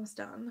we're almost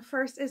done. The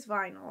first is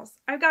vinyls.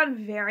 I've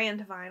gotten very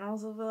into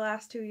vinyls over the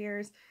last 2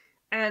 years,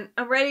 and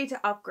I'm ready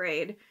to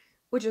upgrade,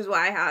 which is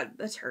why I had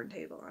the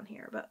turntable on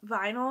here. But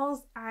vinyls,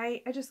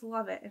 I just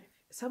love it. And if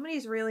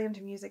somebody's really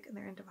into music and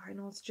they're into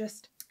vinyls,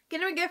 just get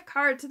them a gift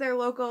card to their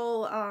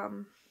local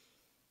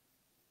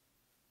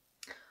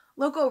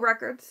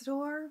record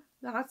store.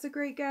 That's a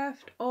great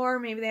gift. Or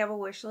maybe they have a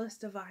wish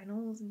list of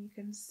vinyls and you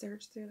can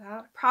search through that.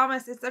 I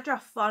promise, it's such a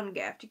fun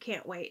gift. You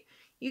can't wait.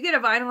 You get a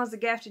vinyl as a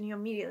gift and you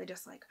immediately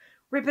just like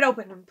rip it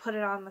open and put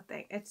it on the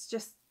thing.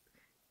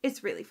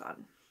 It's really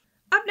fun.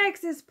 Up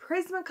next is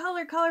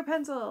Prismacolor color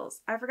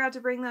pencils. I forgot to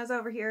bring those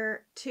over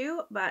here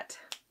too, but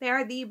they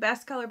are the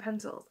best color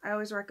pencils. I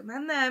always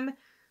recommend them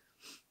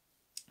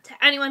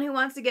to anyone who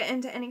wants to get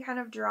into any kind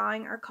of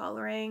drawing or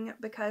coloring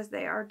because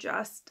they are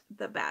just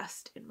the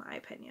best in my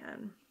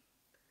opinion.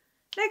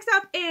 Next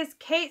up is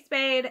Kate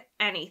Spade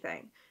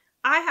anything.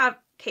 I have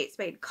Kate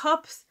Spade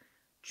cups,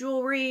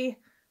 jewelry,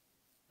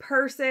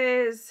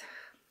 purses,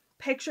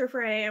 picture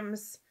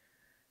frames,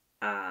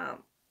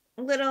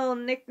 little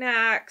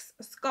knickknacks,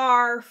 a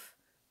scarf,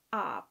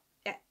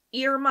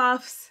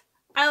 earmuffs.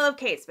 I love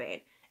Kate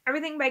Spade.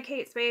 Everything by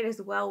Kate Spade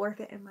is well worth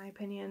it in my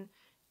opinion.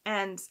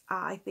 And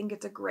I think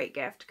it's a great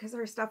gift because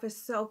her stuff is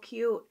so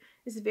cute.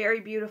 It's very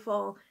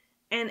beautiful.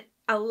 And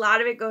a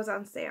lot of it goes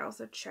on sale.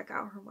 So check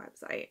out her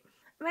website.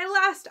 My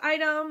last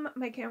item,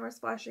 my camera's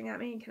flashing at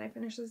me. Can I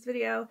finish this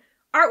video?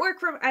 Artwork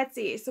from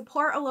Etsy.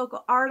 Support a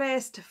local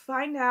artist to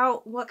find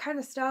out what kind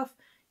of stuff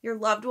your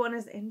loved one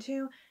is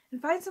into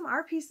and find some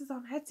art pieces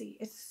on Etsy.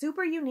 It's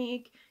super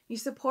unique. You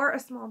support a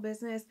small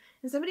business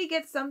and somebody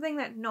gets something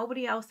that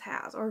nobody else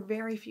has or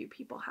very few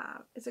people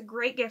have. It's a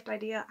great gift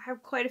idea. I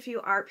have quite a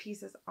few art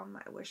pieces on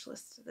my wish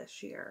list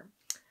this year.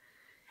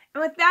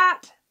 And with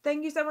that,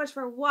 thank you so much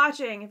for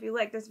watching. If you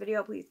like this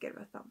video, please give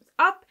it a thumbs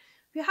up.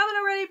 If you haven't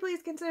already,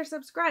 please consider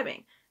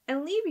subscribing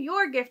and leave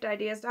your gift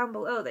ideas down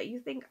below that you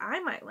think I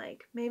might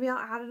like. Maybe I'll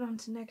add it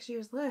onto next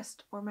year's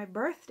list or my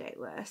birthday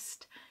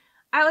list.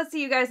 I will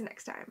see you guys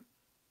next time.